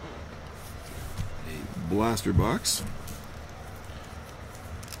blaster box.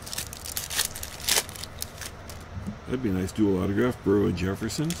 That'd be a nice dual autograph, Burrow and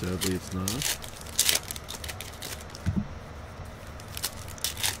Jefferson. Sadly, it's not.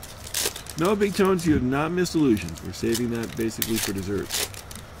 No, Big Tones, you have not missed Illusions. We're saving that basically for dessert.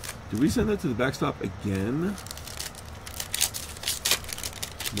 Did we send that to the backstop again?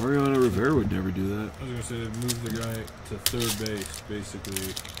 Mariano Rivera would never do that. I was going to say they moved the guy to third base,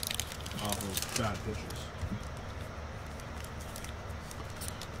 basically, off of bad pitches.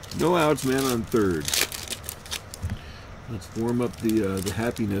 No outs, man on third. Let's warm up the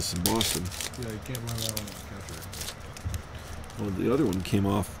happiness in Boston. Yeah, you can't run that on the catcher. Well, the other one came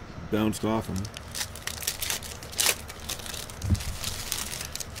off, bounced off him.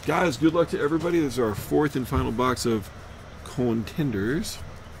 Guys, good luck to everybody. This is our 4th and final box of Contenders.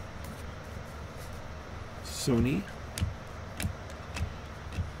 Sony.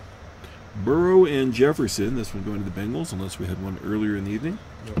 Burrow and Jefferson. This one going to the Bengals, unless we had one earlier in the evening.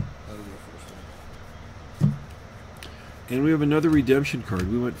 Yep, that was the first one. And we have another redemption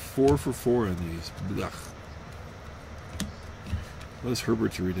card. We went 4 for 4 on these. Blech. Les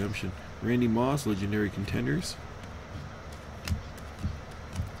Herbert's a redemption. Randy Moss, Legendary Contenders.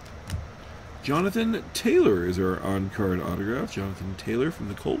 Jonathan Taylor is our on-card autograph. Jonathan Taylor from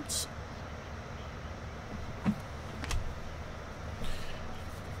the Colts.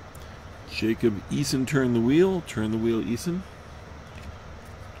 Jacob Eason, turn the wheel. Turn the wheel, Eason.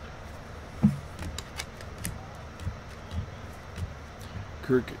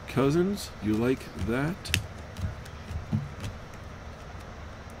 Kirk Cousins, you like that?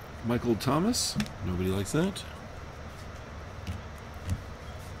 Michael Thomas, nobody likes that.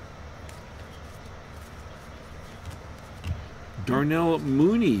 Darnell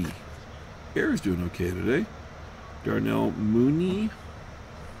Mooney. Bears doing okay today. Darnell Mooney.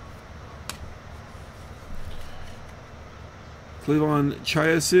 Cleavon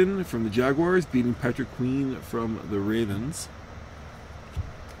Chiasin from the Jaguars beating Patrick Queen from the Ravens.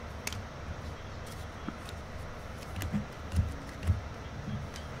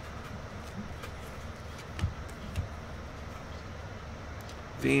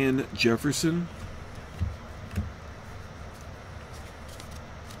 Van Jefferson.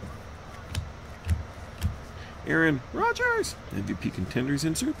 Aaron Rodgers. MVP contenders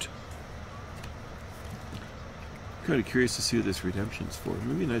insert. Kind of curious to see what this redemption's for.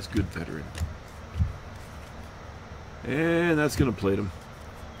 Maybe a nice good veteran. And that's going to plate him.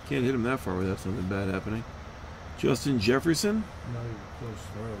 Can't hit him that far without something bad happening. Justin Jefferson. Not even close to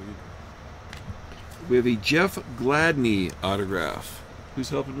throw either. We have a Jeff Gladney autograph. Who's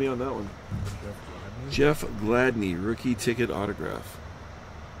helping me on that one? Jeff Gladney, rookie ticket autograph.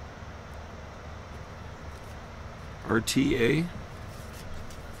 RTA.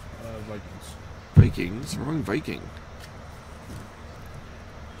 Vikings. Vikings. Wrong Viking.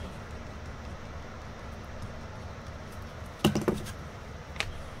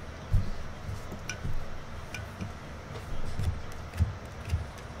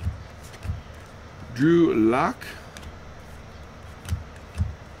 Drew Lock.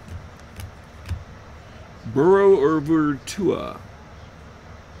 Burrow over Tua.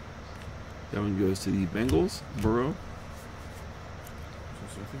 That one goes to the Bengals. Burrow.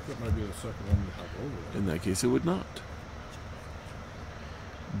 I think that might be the second one to hop over. In that case, it would not.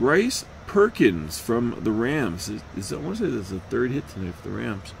 Bryce Perkins from the Rams. I want to say that's the third hit tonight for the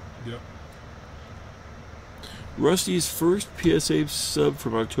Rams. Yep. Rusty's first PSA sub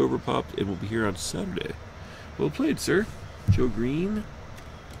from October popped and will be here on Saturday. Well played, sir. Joe Green.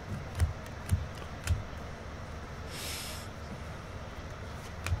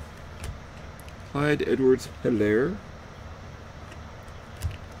 Clyde Edwards-Helaire.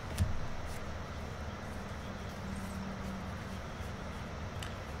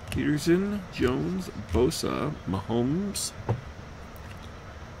 Peterson, Jones, Bosa, Mahomes.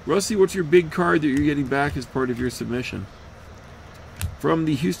 Rusty, what's your big card that you're getting back as part of your submission? From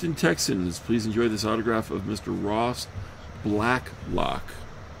the Houston Texans, please enjoy this autograph of Mr. Ross Blacklock.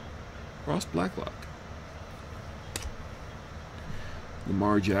 Ross Blacklock.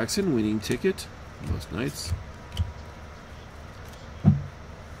 Lamar Jackson, winning ticket. Most nights.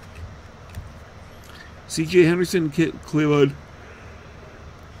 C.J. Henderson, Cleveland.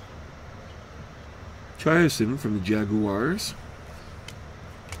 Chiasin from the Jaguars.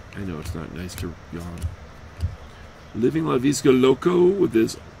 I know it's not nice to yawn. Living La Visca Loco with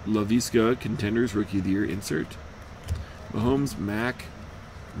this La Visca Contenders Rookie of the Year insert. Mahomes, Mac,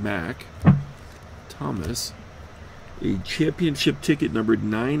 Thomas. A championship ticket numbered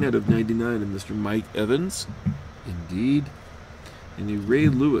 9 out of 99 of Mr. Mike Evans. Indeed. And a Ray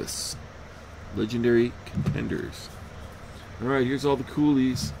Lewis. Legendary Contenders. Alright, here's all the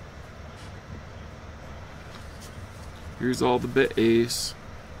coolies. Here's all the base.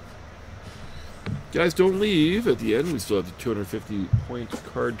 Guys, don't leave. At the end, we still have the 250 point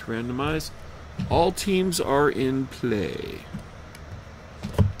card to randomize. All teams are in play.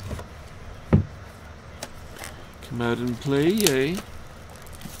 Come out and play, yay.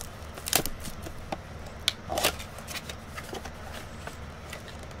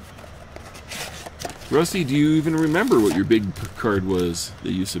 Rusty, do you even remember what your big card was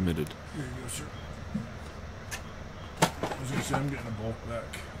that you submitted? Here you go, sir. I was going to say, I'm getting a bulk back,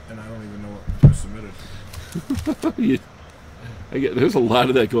 and I don't even know what I submitted. There's a lot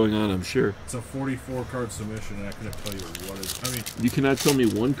of that going on, I'm sure. It's a 44 card submission, and I couldn't tell you what it is. I mean, you cannot tell me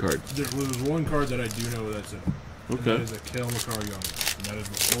one card. There's one card that I do know that's it. Okay. And that is a Kale McCarr Young. And that is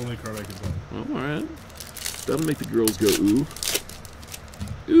the only card I can tell. Oh, alright. That'll make the girls go ooh.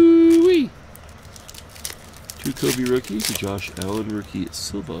 Ooh-wee. 2 Kobe rookies, a Josh Allen rookie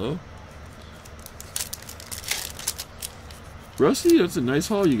Silva. Rusty, that's a nice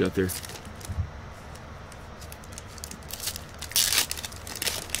haul you got there.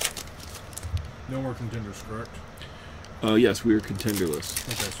 No more contenders, correct? Yes, we are contenderless.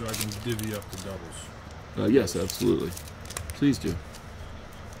 Okay, so I can divvy up the doubles. Yes, absolutely. Please do.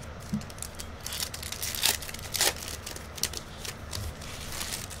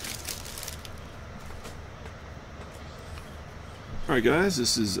 Alright guys,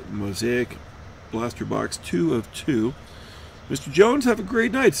 this is Mosaic Blaster Box 2 of 2. Mr. Jones, have a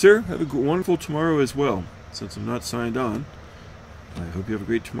great night, sir. Have a wonderful tomorrow as well. Since I'm not signed on, I hope you have a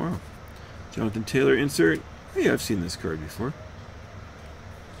great tomorrow. Jonathan Taylor insert. Hey, I've seen this card before.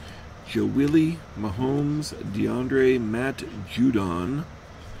 Joe Willie, Mahomes, DeAndre, Matt Judon,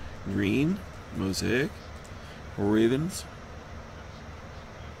 green, Mosaic, Ravens.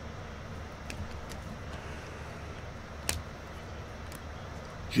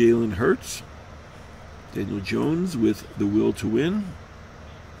 Jalen Hurts, Daniel Jones with the will to win.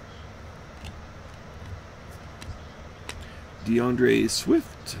 DeAndre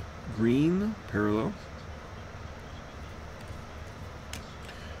Swift, green, parallel.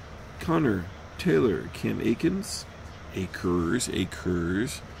 Connor Taylor, Cam Akers.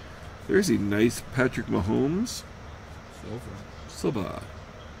 There's a nice Patrick Mahomes. Silva.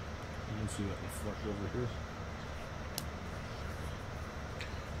 You can see that reflect over here.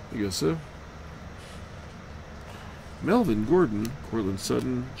 I guess so. Melvin Gordon, Cortland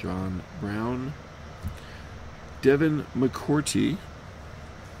Sutton, John Brown, Devin McCourty,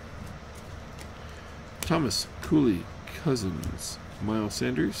 Thomas Cooley, Cousins, Miles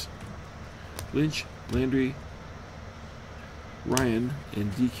Sanders, Lynch, Landry, Ryan,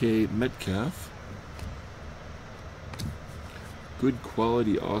 and DK Metcalf. Good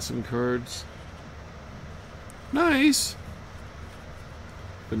quality, awesome cards. Nice,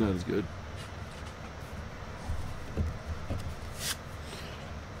 but not as good.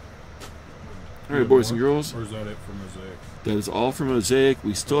 All right, boys and girls. Or is that it for Mosaic? That is all for Mosaic.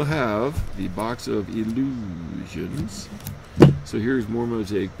 We still have the box of Illusions. So here's more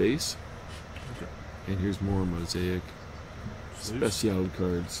Mosaic base. Okay. And here's more Mosaic Special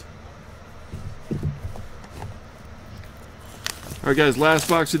cards. Alright guys, last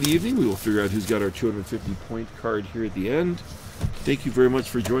box of the evening. We will figure out who's got our 250 point card here at the end. Thank you very much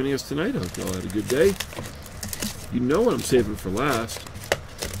for joining us tonight. I hope you all had a good day. You know what I'm saving for last.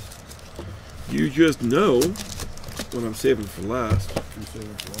 You just know what I'm saving for last. You're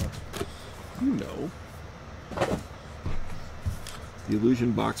saving for last. You know. The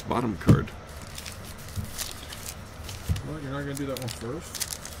Illusion Box bottom card. Well, you're not going to do that one first?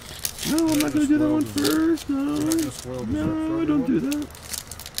 No, I'm not going to do that one first. No, You're not going to spoil dessert for no, I don't do everyone? that.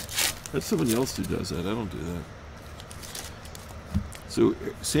 That's someone else who does that. I don't do that. So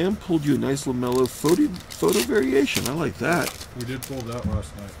Sam pulled you a nice LaMelo photo variation. I like that. We did pull that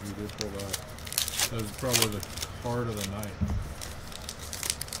last night. We did pull that. That was probably the card of the night.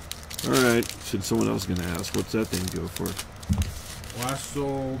 All right. Since someone else is going to ask, what's that thing go for? Last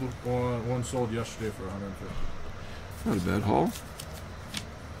sold, one sold yesterday for 150. Not a bad haul.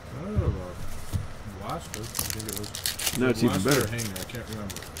 I don't know about blaster. I think it was. No, it's even Blaster better. or hanger. I can't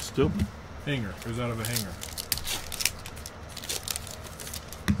remember. Still. Hanger. It was out of a hanger.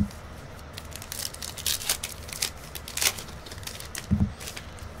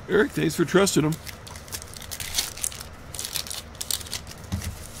 Eric, thanks for trusting him.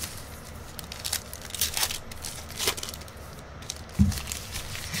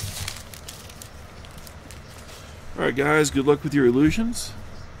 All right, guys, good luck with your illusions.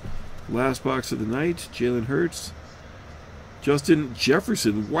 Last box of the night, Jalen Hurts. Justin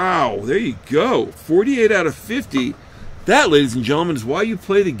Jefferson. Wow, there you go. 48 out of 50. That, ladies and gentlemen, is why you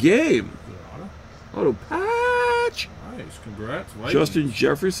play the game. Auto patch. Nice. Congrats. Vikings. Justin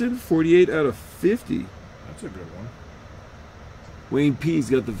Jefferson, 48 out of 50. That's a good one. Wayne P's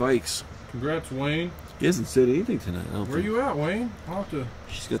got the Vikes. Congrats, Wayne. He hasn't said anything tonight. I don't Where think. you at, Wayne? I'll have to.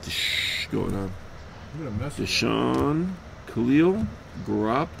 She's got the shh going on. I'm gonna mess with you. Deshaun, Khalil,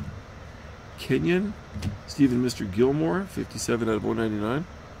 Grop, Kenyon, Stephen Mr. Gilmore, 57 out of 199.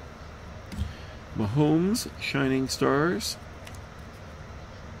 Mahomes, Shining Stars.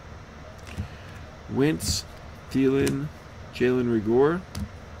 Wentz, Thielen, Jalen Rigor.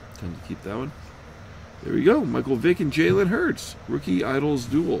 Time to keep that one. There we go. Michael Vick and Jalen Hurts. Rookie Idols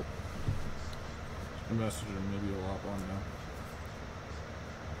Duel. I messaged him. Maybe he'll hop on now.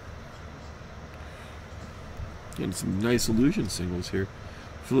 Getting some nice illusion singles here.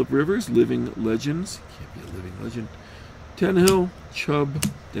 Phillip Rivers, Living Legends. Can't be a living legend. Tannehill, Chubb,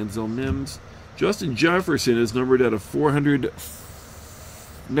 Denzel Mims. Justin Jefferson is numbered out of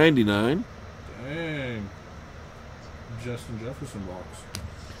 499. Dang. Justin Jefferson box.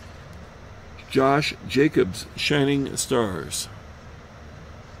 Josh Jacobs, Shining Stars.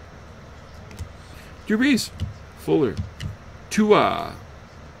 Drew Brees, Fuller. Tua.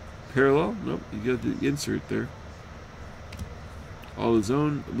 Parallel? Nope, you got the insert there. All his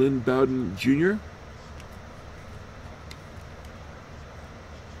own. Lynn Bowden Jr.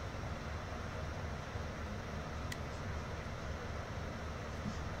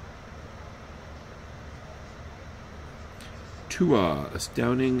 Tua,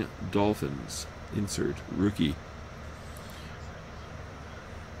 Astounding Dolphins. Insert, rookie.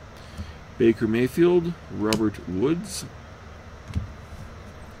 Baker Mayfield, Robert Woods.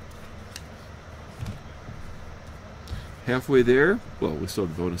 Halfway there, well, we still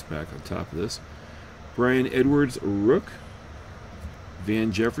have a bonus pack on top of this. Brian Edwards, Rook.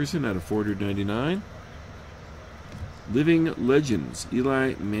 Van Jefferson out of 499. Living Legends,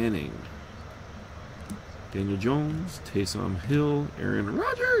 Eli Manning. Daniel Jones, Taysom Hill, Aaron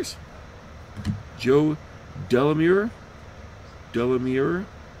Rodgers. Joe Delamere,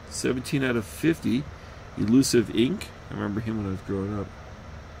 17 out of 50. Elusive Ink. I remember him when I was growing up.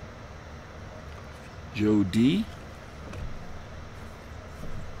 Joe D.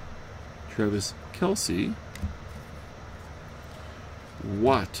 Travis Kelce.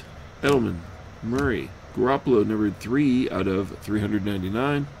 Watt. Edelman. Murray. Garoppolo, numbered 3 out of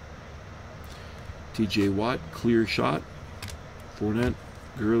 399. TJ Watt, clear shot. Fournette.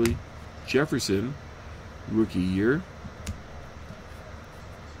 Gurley. Jefferson, rookie year.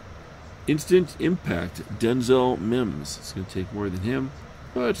 Instant Impact, Denzel Mims. It's going to take more than him,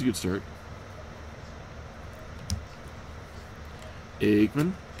 but it's a good start.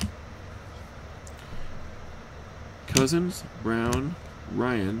 Aikman. Cousins, Brown,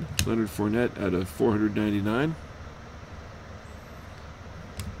 Ryan, Leonard Fournette out of 499.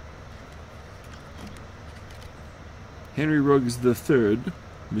 Henry Ruggs III,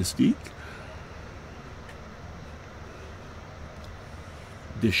 Mystique.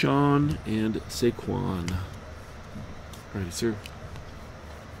 Deshaun and Saquon. Alrighty, sir.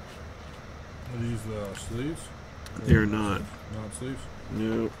 Are these sleeves? They're not. Not sleeves?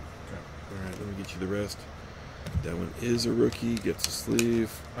 Nope. Okay. Alright, let me get you the rest. That one is a rookie, gets a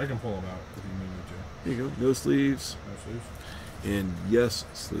sleeve. I can pull them out if you need me to. Here you go. No sleeves. No sleeves? And yes,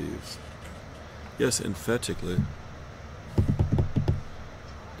 sleeves. Yes, emphatically.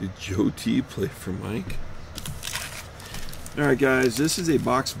 Did Joe T play for Mike? Alright guys, this is a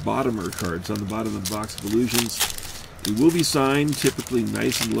box bottomer card. It's on the bottom of the box of Illusions. It will be signed, typically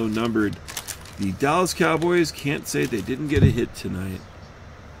nice and low numbered. The Dallas Cowboys can't say they didn't get a hit tonight.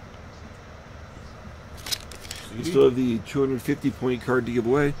 We still have the 250-point card to give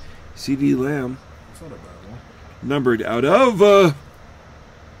away. CD Lamb. That's not a bad one. Numbered out of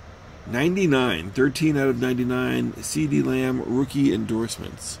 99. 13 out of 99. CD Lamb rookie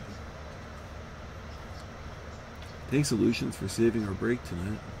endorsements. Thanks, Illusions, for saving our break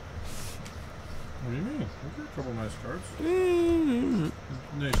tonight. What do you mean? We got a couple nice cards.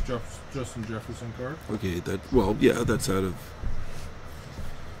 Nice Justin Jefferson card. Okay, well, yeah, that's out of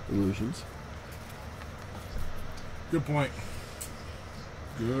Illusions. Good point.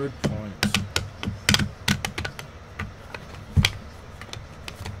 Good point.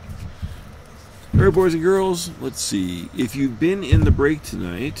 All right, boys and girls, let's see. If you've been in the break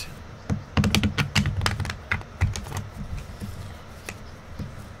tonight,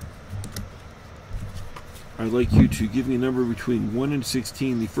 I'd like you to give me a number between 1 and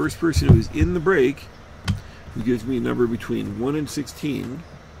 16. The first person who is in the break who gives me a number between 1 and 16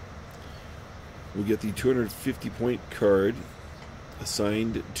 will get the 250-point card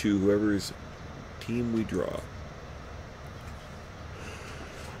assigned to whoever's team we draw.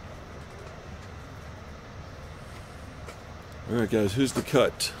 Alright guys, who's the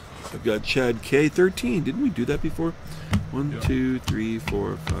cut? I've got Chad K. 13. Didn't we do that before? 1, 2, 3,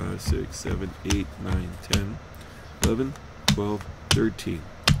 4, 5, 6, 7, 8, 9, 10, 11, 12, 13.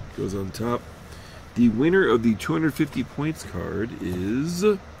 Goes on top. The winner of the 250 points card is,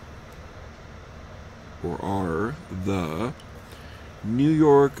 or are, the New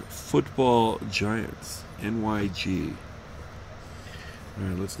York Football Giants, NYG.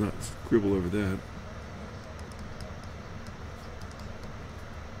 Alright, let's not scribble over that.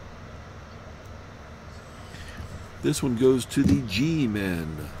 This one goes to the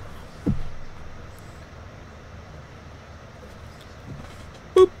G-Men.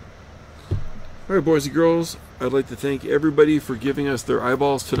 Boop. All right, boys and girls, I'd like to thank everybody for giving us their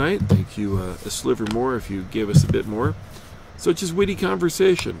eyeballs tonight. Thank you a sliver more if you gave us a bit more. Such as witty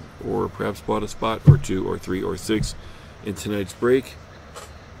conversation, or perhaps bought a spot or 2 or 3 or 6 in tonight's break.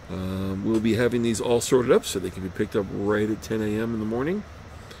 We'll be having these all sorted up so they can be picked up right at 10 a.m. in the morning.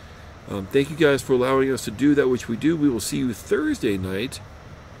 Thank you guys for allowing us to do that which we do. We will see you Thursday night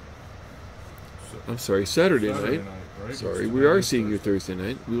I'm sorry, Saturday night. Right? Sorry, we are seeing you Thursday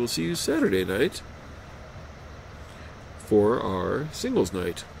night. We will see you Saturday night for our singles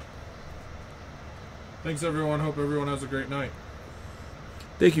night. Thanks, everyone. Hope everyone has a great night.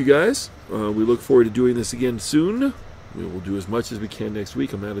 Thank you, guys. We look forward to doing this again soon. We will do as much as we can next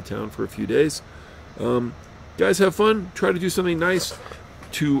week. I'm out of town for a few days. Guys, have fun. Try to do something nice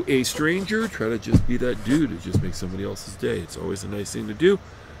to a stranger. Try to just be that dude who just makes somebody else's day. It's always a nice thing to do.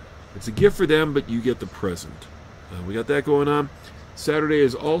 It's a gift for them, but you get the present. We got that going on. Saturday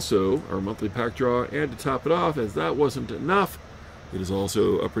is also our monthly pack draw, and to top it off, as that wasn't enough, it is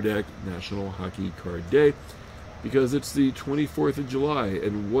also Upper Deck National Hockey Card Day, because it's the 24th of July,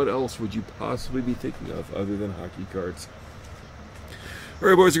 and what else would you possibly be thinking of other than hockey cards? All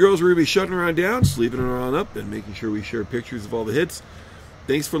right, boys and girls, we're going to be shutting around down, sleeping around up, and making sure we share pictures of all the hits.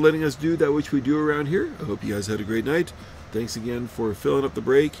 Thanks for letting us do that which we do around here. I hope you guys had a great night. Thanks again for filling up the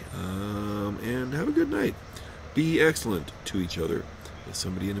break, and have a good night. Be excellent to each other, as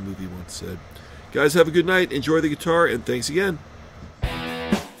somebody in a movie once said. Guys, have a good night. Enjoy the guitar, and thanks again.